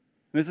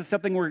 And this is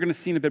something we're going to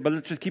see in a bit, but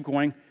let's just keep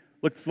going.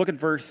 Let's look at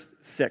verse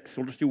 6.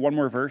 We'll just do one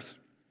more verse.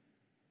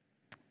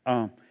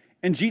 And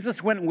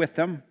Jesus went with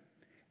them,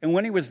 and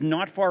when he was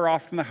not far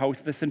off from the house,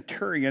 the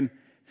centurion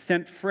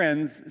sent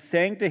friends,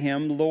 saying to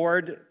him,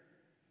 "Lord,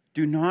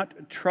 do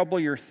not trouble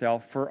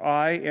yourself, for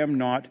I am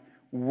not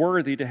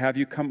worthy to have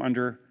you come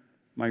under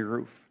my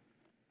roof."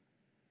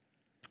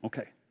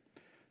 Okay,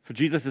 so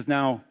Jesus is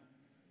now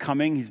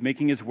coming. He's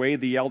making his way.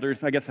 The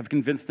elders, I guess, have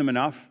convinced him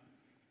enough.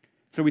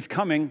 So he's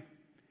coming.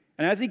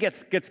 And as he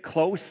gets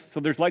close,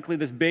 so there's likely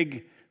this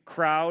big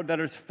crowd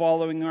that is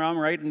following around,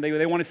 right? And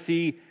they want to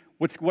see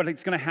what's going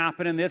to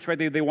happen in this, right?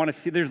 They want to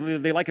see,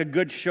 they like a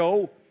good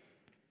show.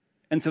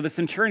 And so the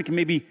centurion can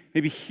maybe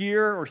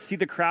hear or see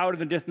the crowd in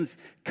the distance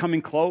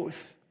coming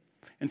close.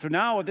 And so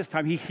now at this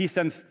time, he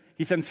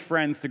sends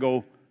friends to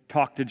go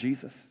talk to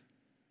Jesus.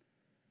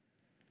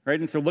 Right?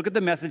 And so look at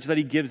the message that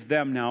he gives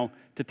them now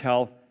to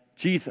tell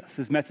Jesus.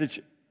 His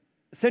message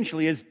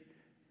essentially is,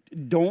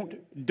 don't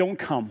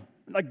come.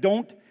 Like,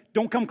 don't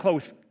come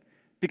close.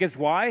 Because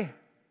why?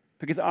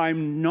 Because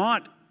I'm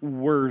not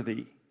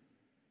worthy.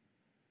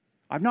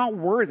 I'm not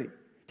worthy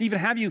to even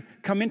have you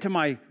come into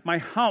my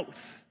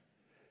house.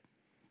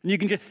 And you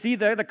can just see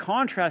the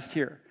contrast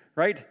here,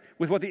 right?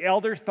 With what the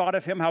elders thought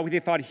of him, how they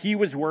thought he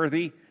was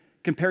worthy,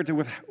 compared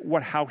to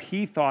how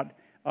he thought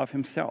of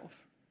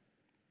himself.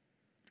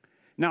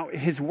 Now,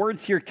 his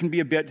words here can be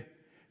a bit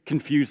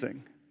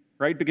confusing,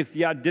 right? Because,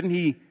 didn't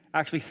he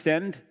actually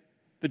send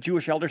the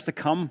Jewish elders to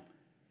come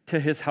to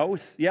his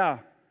house? Yeah,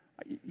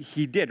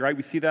 he did, right?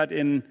 We see that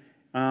in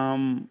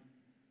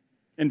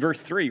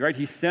verse 3, right?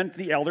 He sent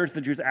the elders,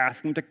 the Jews,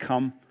 asking to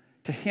come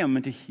to him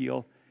and to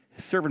heal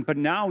his servant. But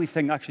now he's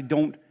saying, actually,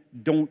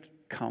 don't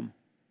come.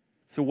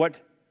 So what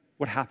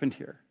happened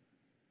here?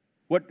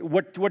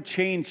 What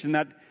changed in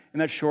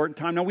that short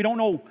time? Now, we don't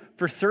know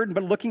for certain,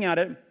 but looking at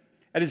it,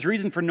 at his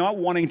reason for not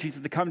wanting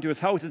Jesus to come to his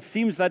house, it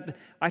seems that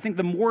I think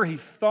the more he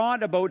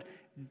thought about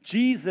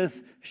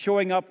Jesus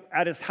showing up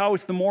at his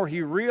house, the more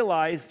he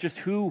realized just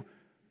who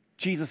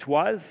Jesus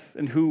was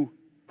and who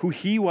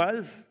he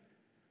was,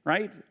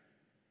 right?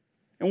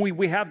 And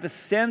we have the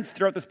sense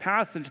throughout this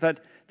passage that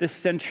this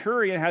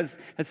centurion has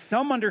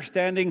some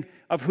understanding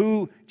of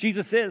who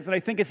Jesus is. And I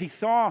think as he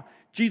saw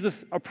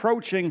Jesus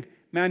approaching,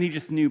 man, he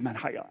just knew, man,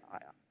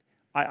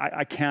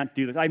 I can't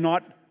do this. I'm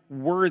not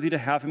worthy to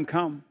have him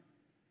come.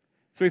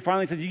 So he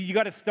finally says, you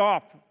got to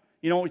stop.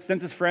 He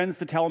sends his friends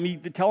to tell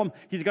him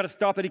he's got to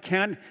stop, that he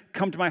can't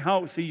come to my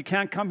house. So you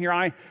can't come here.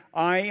 I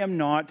am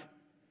not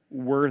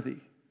worthy.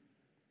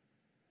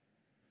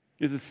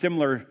 This is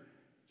similar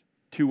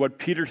to what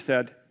Peter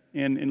said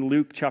in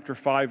Luke chapter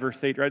 5,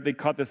 verse 8, right? They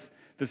caught this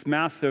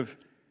massive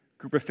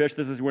group of fish.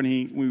 This is when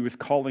he was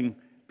calling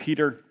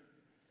Peter,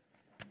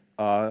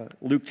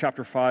 Luke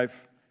chapter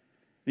 5.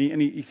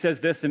 And he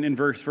says this in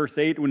verse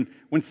 8,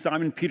 when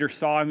Simon Peter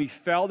saw him, he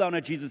fell down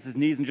at Jesus'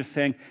 knees and just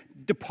saying,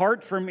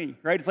 depart from me,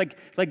 right? It's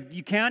like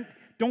you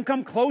don't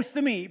come close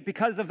to me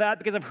because of that,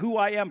 because of who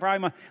I am, for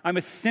I'm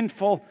a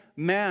sinful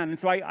man. And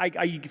so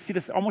you can see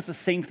this almost the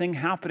same thing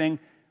happening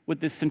with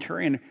this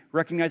centurion,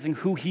 recognizing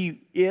who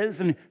he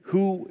is and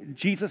who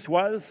Jesus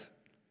was.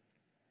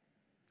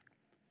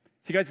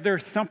 See, guys,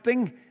 there's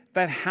something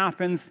that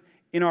happens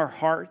in our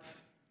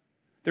hearts.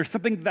 There's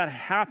something that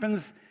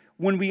happens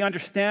when we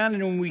understand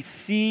and when we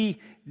see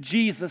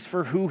Jesus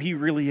for who he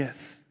really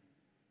is,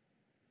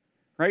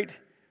 right?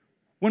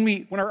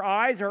 When our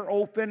eyes are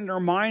open and our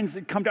minds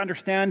come to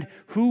understand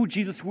who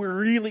Jesus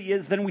really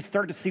is, then we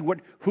start to see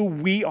who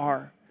we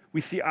are.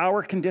 We see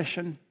our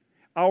condition,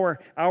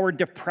 our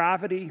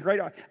depravity,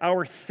 right?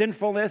 Our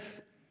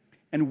sinfulness,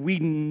 and we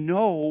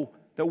know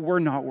that we're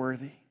not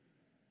worthy.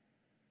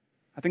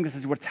 I think this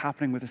is what's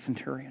happening with the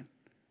centurion.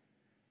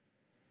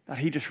 That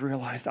he just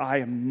realized, I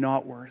am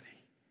not worthy.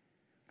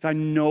 Because I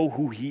know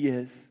who he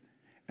is,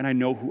 and I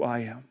know who I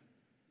am.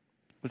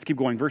 Let's keep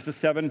going. Verses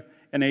 7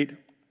 and 8,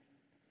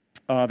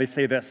 they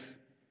say this.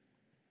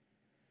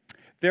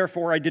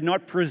 Therefore, I did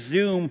not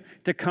presume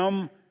to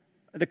come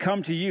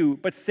to you,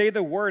 but say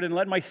the word and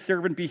let my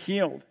servant be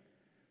healed.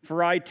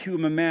 For I too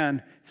am a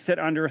man set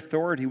under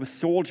authority with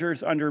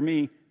soldiers under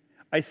me.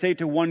 I say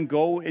to one,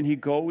 go, and he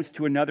goes,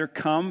 to another,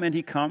 come, and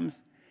he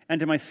comes, and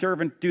to my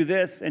servant, do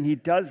this, and he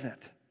does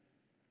it.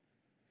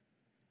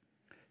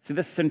 So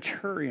this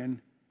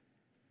centurion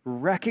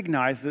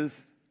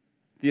recognizes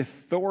the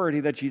authority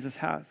that Jesus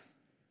has,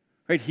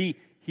 right? He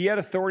had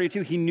authority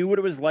too. He knew what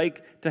it was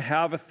like to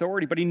have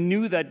authority, but he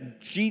knew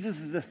that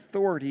Jesus'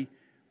 authority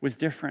was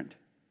different,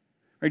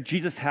 right?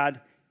 Jesus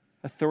had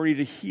authority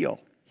to heal.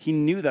 He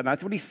knew that. And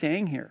that's what he's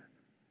saying here.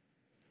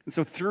 And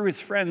so through his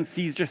friends,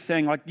 he's just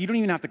saying, like, you don't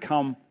even have to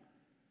come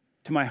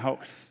to my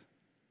house.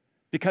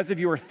 Because of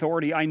your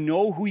authority, I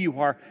know who you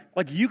are.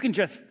 Like, you can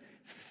just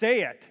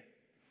say it.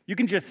 You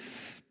can just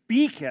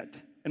speak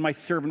it, and my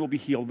servant will be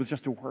healed with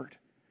just a word.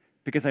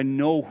 Because I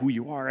know who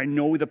you are. I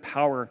know the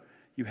power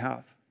you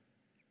have.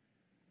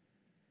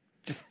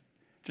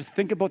 Just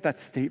think about that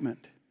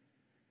statement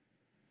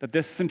that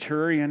this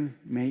centurion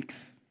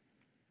makes.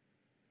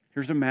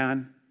 Here's a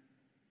man,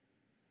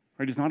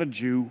 right? He's not a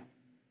Jew.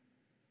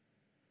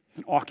 He's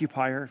an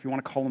occupier, if you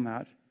want to call him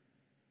that.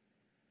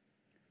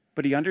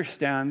 But he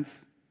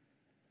understands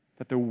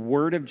that the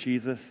word of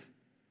Jesus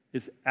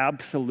is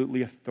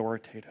absolutely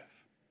authoritative.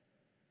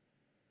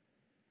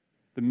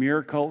 The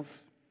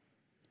miracles,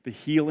 the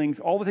healings,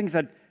 all the things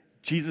that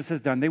Jesus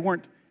has done, they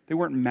weren't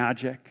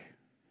magic.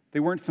 They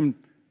weren't some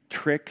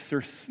tricks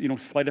or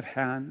sleight of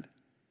hand.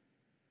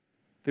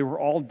 They were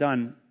all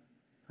done,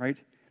 right?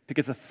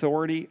 Because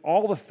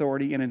all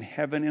authority in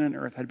heaven and on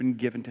earth had been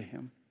given to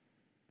him.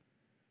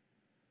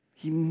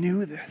 He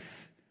knew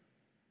this.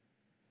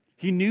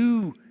 He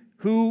knew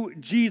who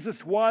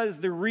Jesus was,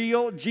 the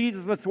real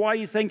Jesus. That's why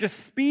he's saying,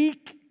 just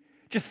speak.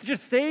 Just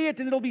say it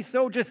and it'll be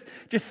so. Just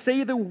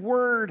say the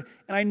word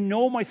and I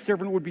know my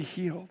servant would be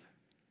healed.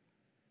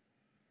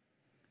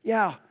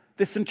 Yeah,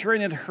 the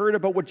centurion had heard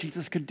about what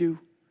Jesus could do.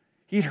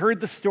 He'd heard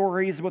the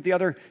stories about the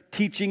other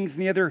teachings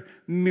and the other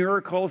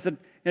miracles. And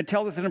it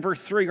tells us in verse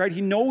 3, right?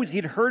 He knows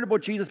he'd heard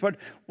about Jesus, but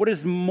what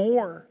is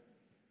more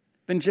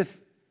than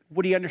just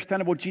what he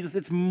understood about Jesus?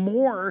 It's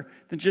more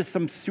than just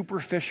some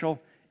superficial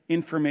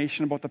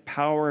information about the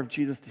power of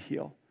Jesus to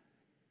heal.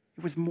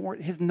 It was more,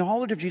 his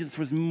knowledge of Jesus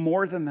was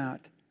more than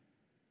that.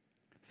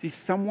 See,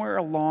 somewhere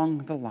along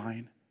the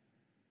line,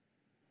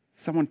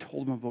 someone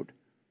told him about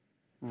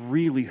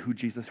really who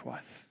Jesus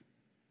was.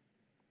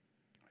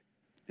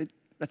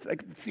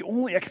 It's the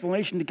only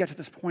explanation to get to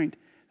this point,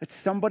 that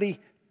somebody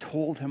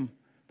told him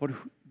about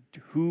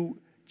who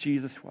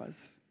Jesus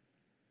was.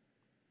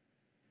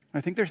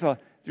 I think there's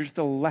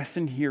a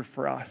lesson here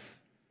for us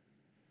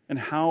in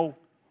how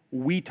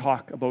we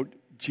talk about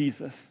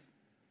Jesus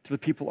to the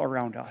people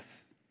around us.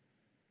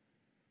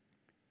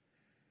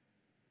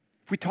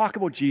 If we talk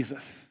about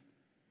Jesus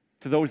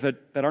to those that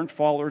aren't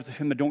followers of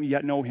him, that don't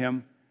yet know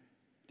him,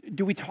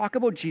 do we talk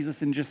about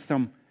Jesus in just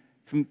some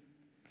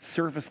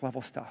surface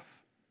level stuff?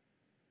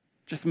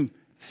 Just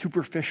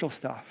superficial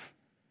stuff?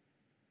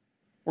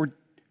 Or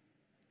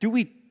do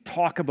we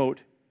talk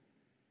about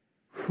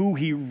who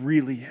he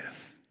really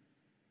is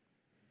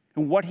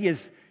and what he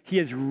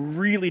has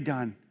really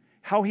done,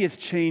 how he has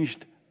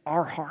changed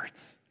our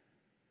hearts,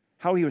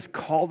 how he has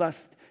called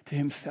us to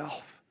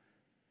himself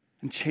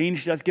and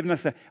changed us, given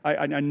us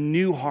a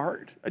new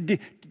heart?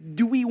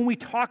 Do we, when we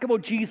talk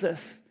about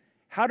Jesus,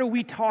 how do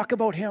we talk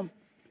about him?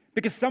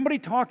 Because somebody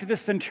talked to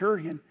this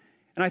centurion,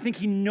 and I think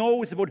he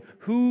knows about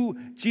who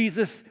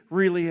Jesus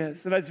really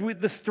is. And as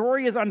the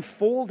story is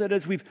unfolded,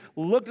 as we've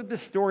looked at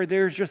this story,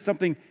 there's just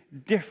something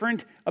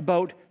different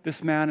about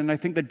this man. And I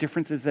think the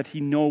difference is that he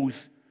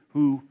knows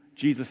who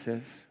Jesus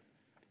is.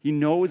 He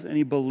knows and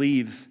he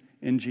believes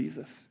in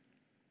Jesus.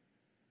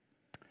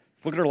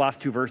 Let's look at our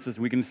last two verses.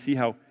 We can see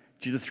how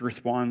Jesus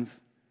responds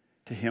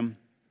to him.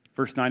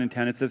 Verse 9 and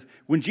 10, it says,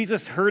 when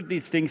Jesus heard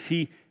these things,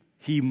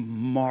 he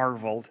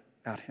marveled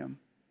at him.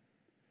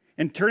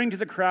 And turning to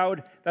the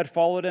crowd that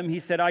followed him, he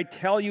said, I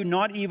tell you,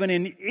 not even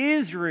in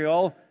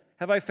Israel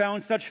have I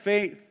found such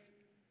faith.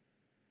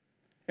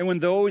 And when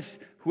those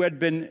who had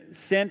been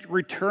sent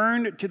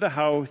returned to the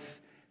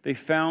house, they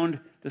found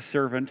the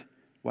servant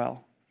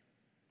well.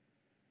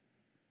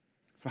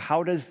 So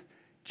how does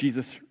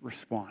Jesus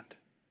respond?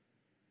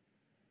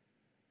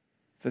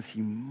 It says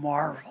he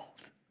marveled.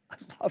 I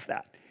love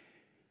that.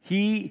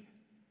 He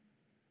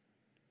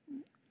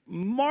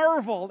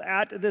marveled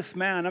at this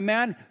man, a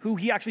man who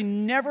he actually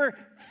never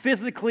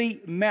physically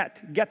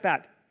met. Get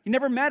that? He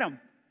never met him.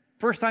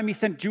 First time he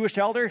sent Jewish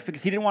elders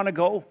because he didn't want to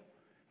go.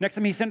 Next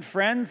time he sent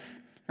friends,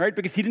 right?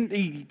 Because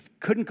he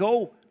couldn't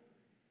go.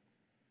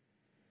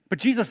 But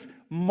Jesus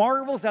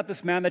marvels at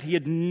this man that he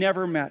had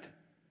never met.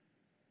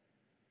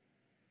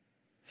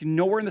 See,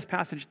 nowhere in this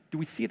passage do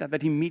we see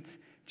that he meets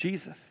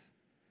Jesus.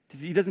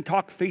 He doesn't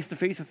talk face to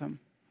face with him.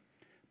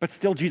 But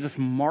still, Jesus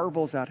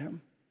marvels at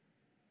him.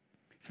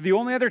 So the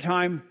only other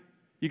time,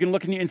 you can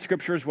look in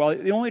Scripture as well,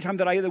 the only time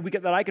that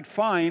I could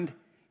find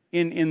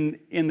in the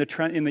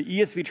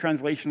ESV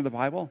translation of the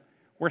Bible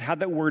where it had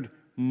that word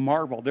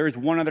marvel, there is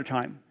one other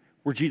time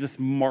where Jesus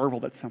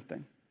marveled at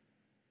something.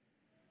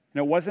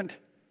 And it wasn't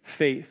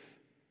faith.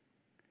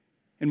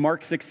 In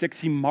Mark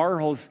 6:6, he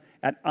marvels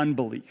at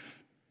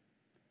unbelief.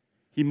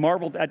 He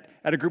marveled at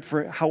a group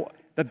for how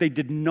that they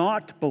did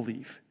not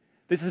believe.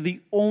 This is the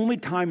only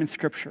time in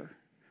Scripture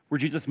where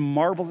Jesus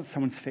marveled at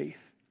someone's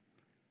faith.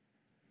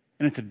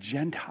 And it's a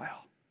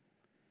Gentile.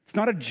 It's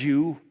not a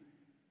Jew.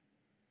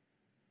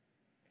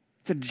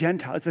 It's a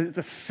Gentile. It's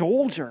a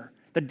soldier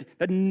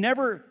that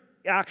never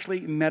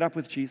actually met up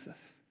with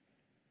Jesus.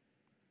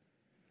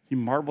 He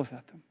marvels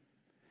at them.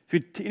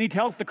 And he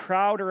tells the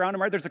crowd around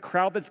him, right? There's a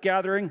crowd that's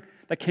gathering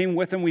that came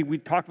with him. We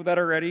talked about that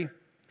already.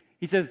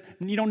 He says,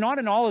 not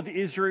in all of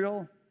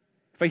Israel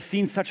have I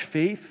seen such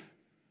faith.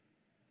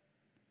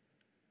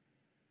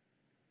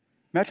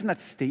 Imagine that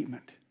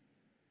statement,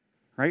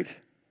 right?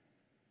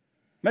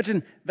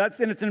 Imagine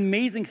and it's an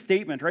amazing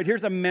statement, right?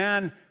 Here's a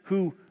man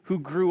who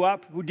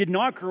did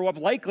not grow up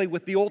likely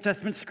with the Old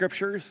Testament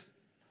scriptures,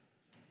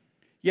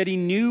 yet he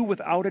knew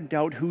without a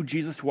doubt who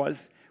Jesus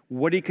was,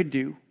 what he could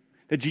do,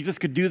 that Jesus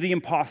could do the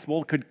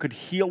impossible, could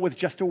heal with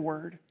just a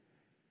word.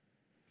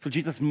 So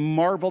Jesus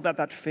marveled at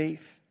that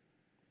faith.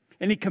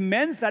 And he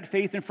commends that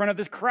faith in front of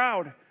this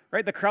crowd,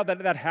 right? The crowd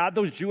that had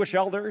those Jewish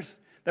elders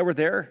that were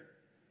there.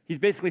 He's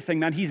basically saying,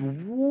 man, he's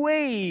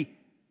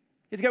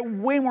got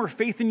way more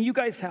faith than you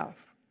guys have.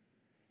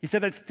 He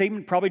said that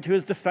statement probably to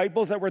his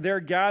disciples that were there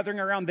gathering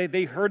around.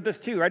 They heard this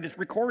too, right? It's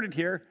recorded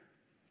here.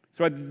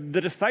 So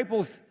the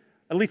disciples,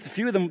 at least a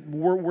few of them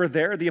were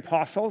there, the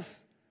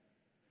apostles.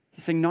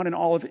 He's saying, not in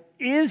all of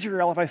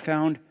Israel have I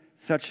found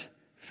such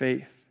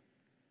faith.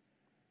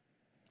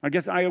 I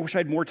guess I wish I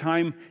had more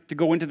time to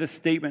go into this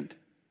statement.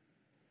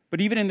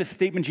 But even in this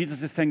statement,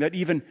 Jesus is saying that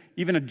even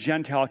a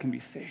Gentile can be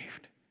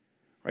saved.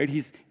 Right?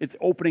 It's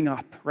opening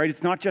up, right?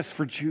 It's not just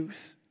for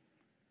Jews.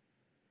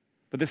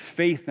 But this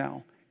faith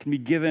now can be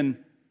given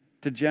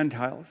to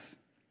Gentiles.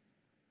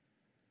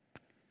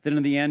 Then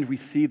in the end, we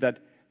see that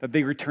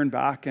they return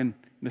back and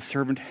the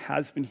servant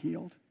has been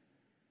healed.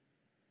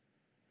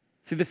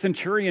 See, the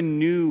centurion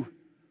knew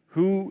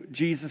who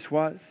Jesus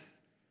was.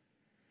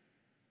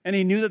 And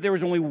he knew that there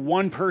was only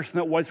one person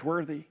that was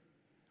worthy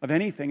of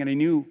anything, and he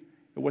knew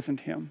it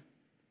wasn't him.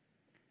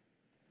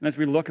 And as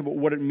we look at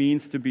what it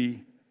means to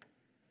be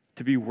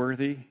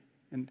worthy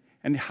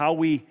and how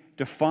we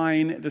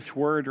define this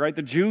word, right?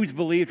 The Jews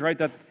believed, right,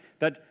 that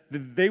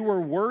they were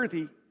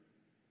worthy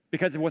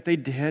because of what they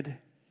did.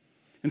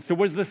 And so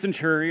was the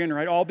centurion,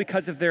 right? All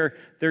because of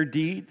their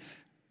deeds.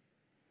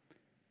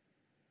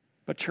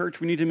 But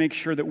church, we need to make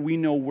sure that we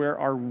know where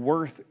our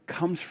worth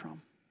comes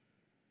from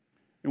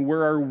and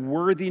where our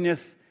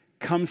worthiness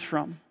comes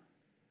from.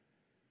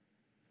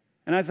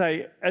 And as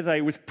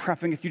I was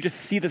prepping this, you just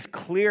see this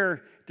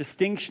clear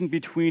distinction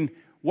between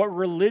what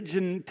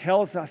religion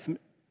tells us and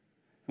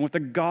what the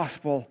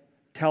gospel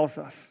tells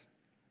us.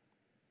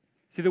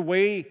 See, the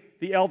way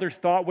the elders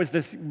thought was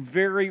this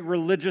very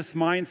religious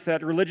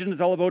mindset. Religion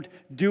is all about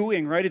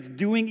doing, right? It's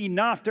doing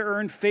enough to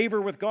earn favor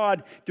with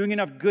God, doing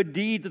enough good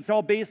deeds. It's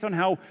all based on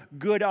how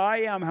good I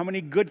am, how many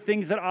good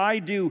things that I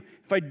do.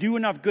 If I do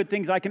enough good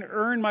things, I can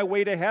earn my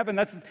way to heaven.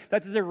 That's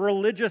a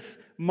religious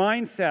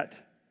mindset.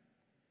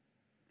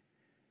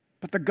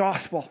 But the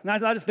gospel,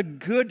 that is the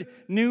good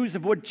news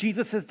of what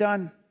Jesus has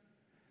done,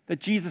 that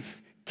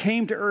Jesus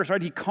came to earth,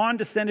 right? He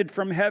condescended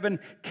from heaven,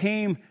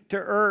 came to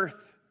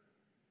earth.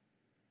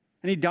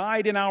 And he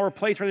died in our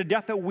place, right? The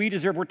death that we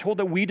deserve. We're told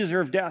that we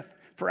deserve death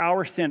for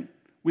our sin.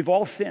 We've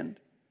all sinned.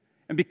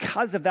 And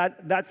because of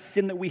that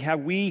sin that we have,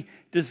 we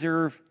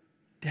deserve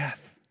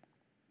death.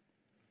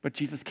 But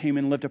Jesus came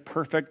and lived a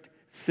perfect,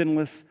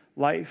 sinless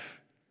life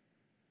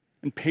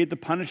and paid the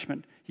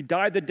punishment. He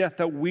died the death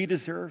that we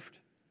deserved,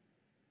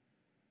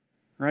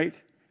 right?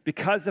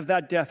 Because of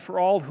that death, for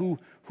all who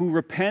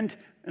repent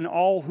and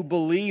all who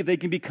believe, they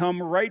can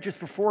become righteous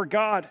before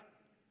God.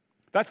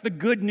 That's the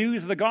good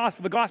news of the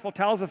gospel. The gospel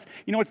tells us,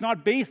 it's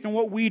not based on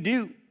what we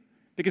do,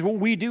 because what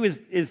we do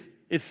is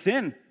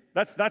sin.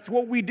 That's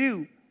what we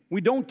do.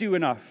 We don't do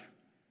enough.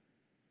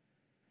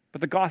 But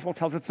the gospel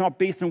tells us it's not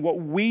based on what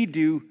we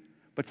do,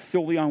 but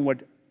solely on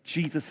what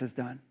Jesus has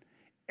done.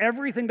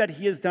 Everything that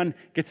he has done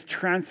gets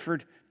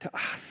transferred to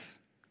us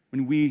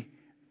when we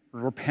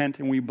repent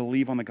and we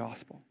believe on the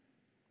gospel.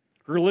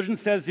 Religion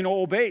says,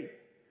 obey,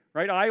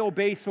 right? I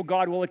obey so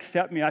God will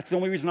accept me. That's the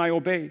only reason I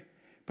obey.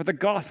 But the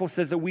gospel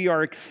says that we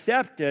are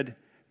accepted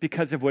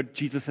because of what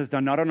Jesus has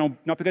done,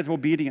 not because of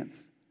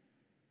obedience.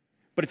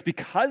 But it's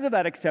because of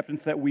that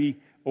acceptance that we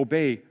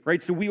obey,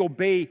 right? So we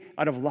obey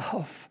out of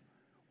love.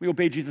 We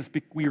obey Jesus.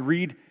 We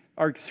read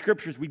our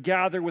scriptures. We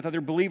gather with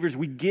other believers.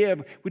 We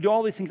give. We do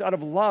all these things out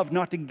of love,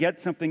 not to get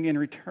something in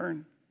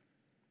return.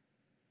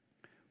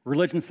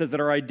 Religion says that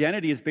our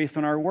identity is based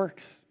on our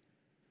works,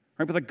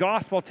 right? But the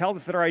gospel tells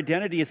us that our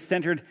identity is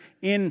centered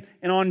in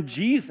and on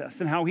Jesus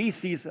and how he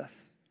sees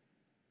us.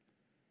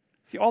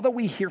 See, all that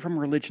we hear from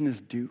religion is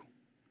do.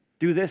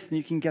 Do this and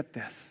you can get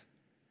this.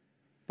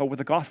 But what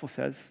the gospel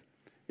says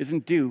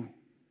isn't do.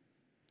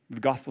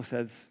 The gospel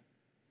says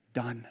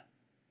done.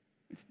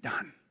 It's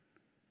done.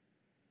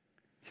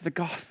 See, the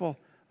gospel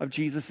of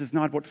Jesus is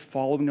not about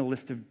following a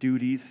list of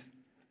duties.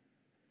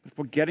 It's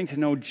about getting to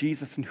know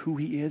Jesus and who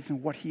he is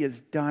and what he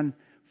has done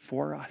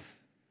for us.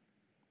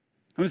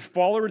 And as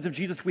followers of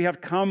Jesus, we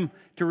have come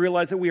to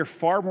realize that we are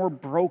far more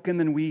broken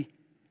than we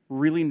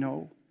really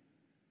know.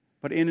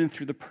 But in and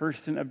through the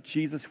person of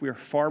Jesus, we are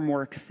far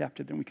more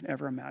accepted than we can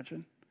ever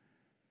imagine.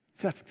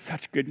 So that's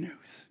such good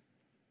news.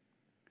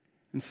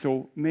 And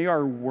so may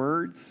our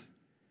words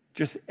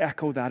just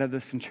echo that of the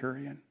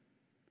centurion.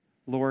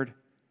 Lord,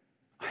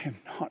 I am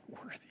not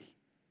worthy.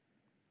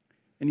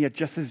 And yet,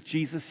 just as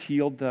Jesus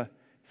healed the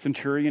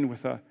centurion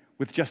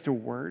with just a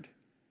word,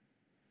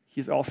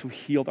 he has also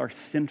healed our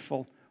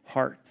sinful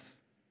hearts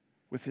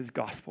with his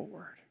gospel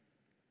word.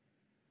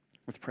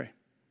 Let's pray.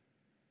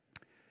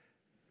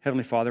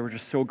 Heavenly Father, we're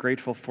just so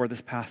grateful for this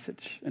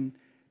passage and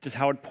just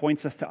how it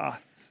points us to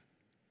us,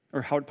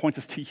 or how it points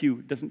us to you.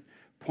 It doesn't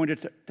point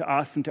it to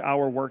us and to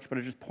our works, but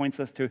it just points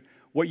us to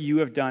what you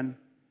have done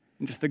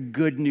and just the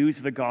good news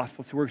of the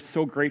gospel. So we're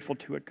so grateful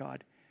to it,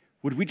 God.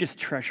 Would we just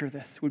treasure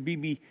this? Would we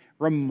be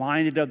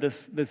reminded of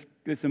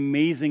this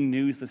amazing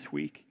news this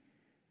week?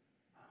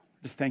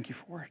 Just thank you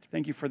for it.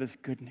 Thank you for this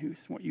good news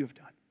and what you have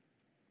done.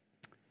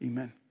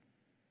 Amen.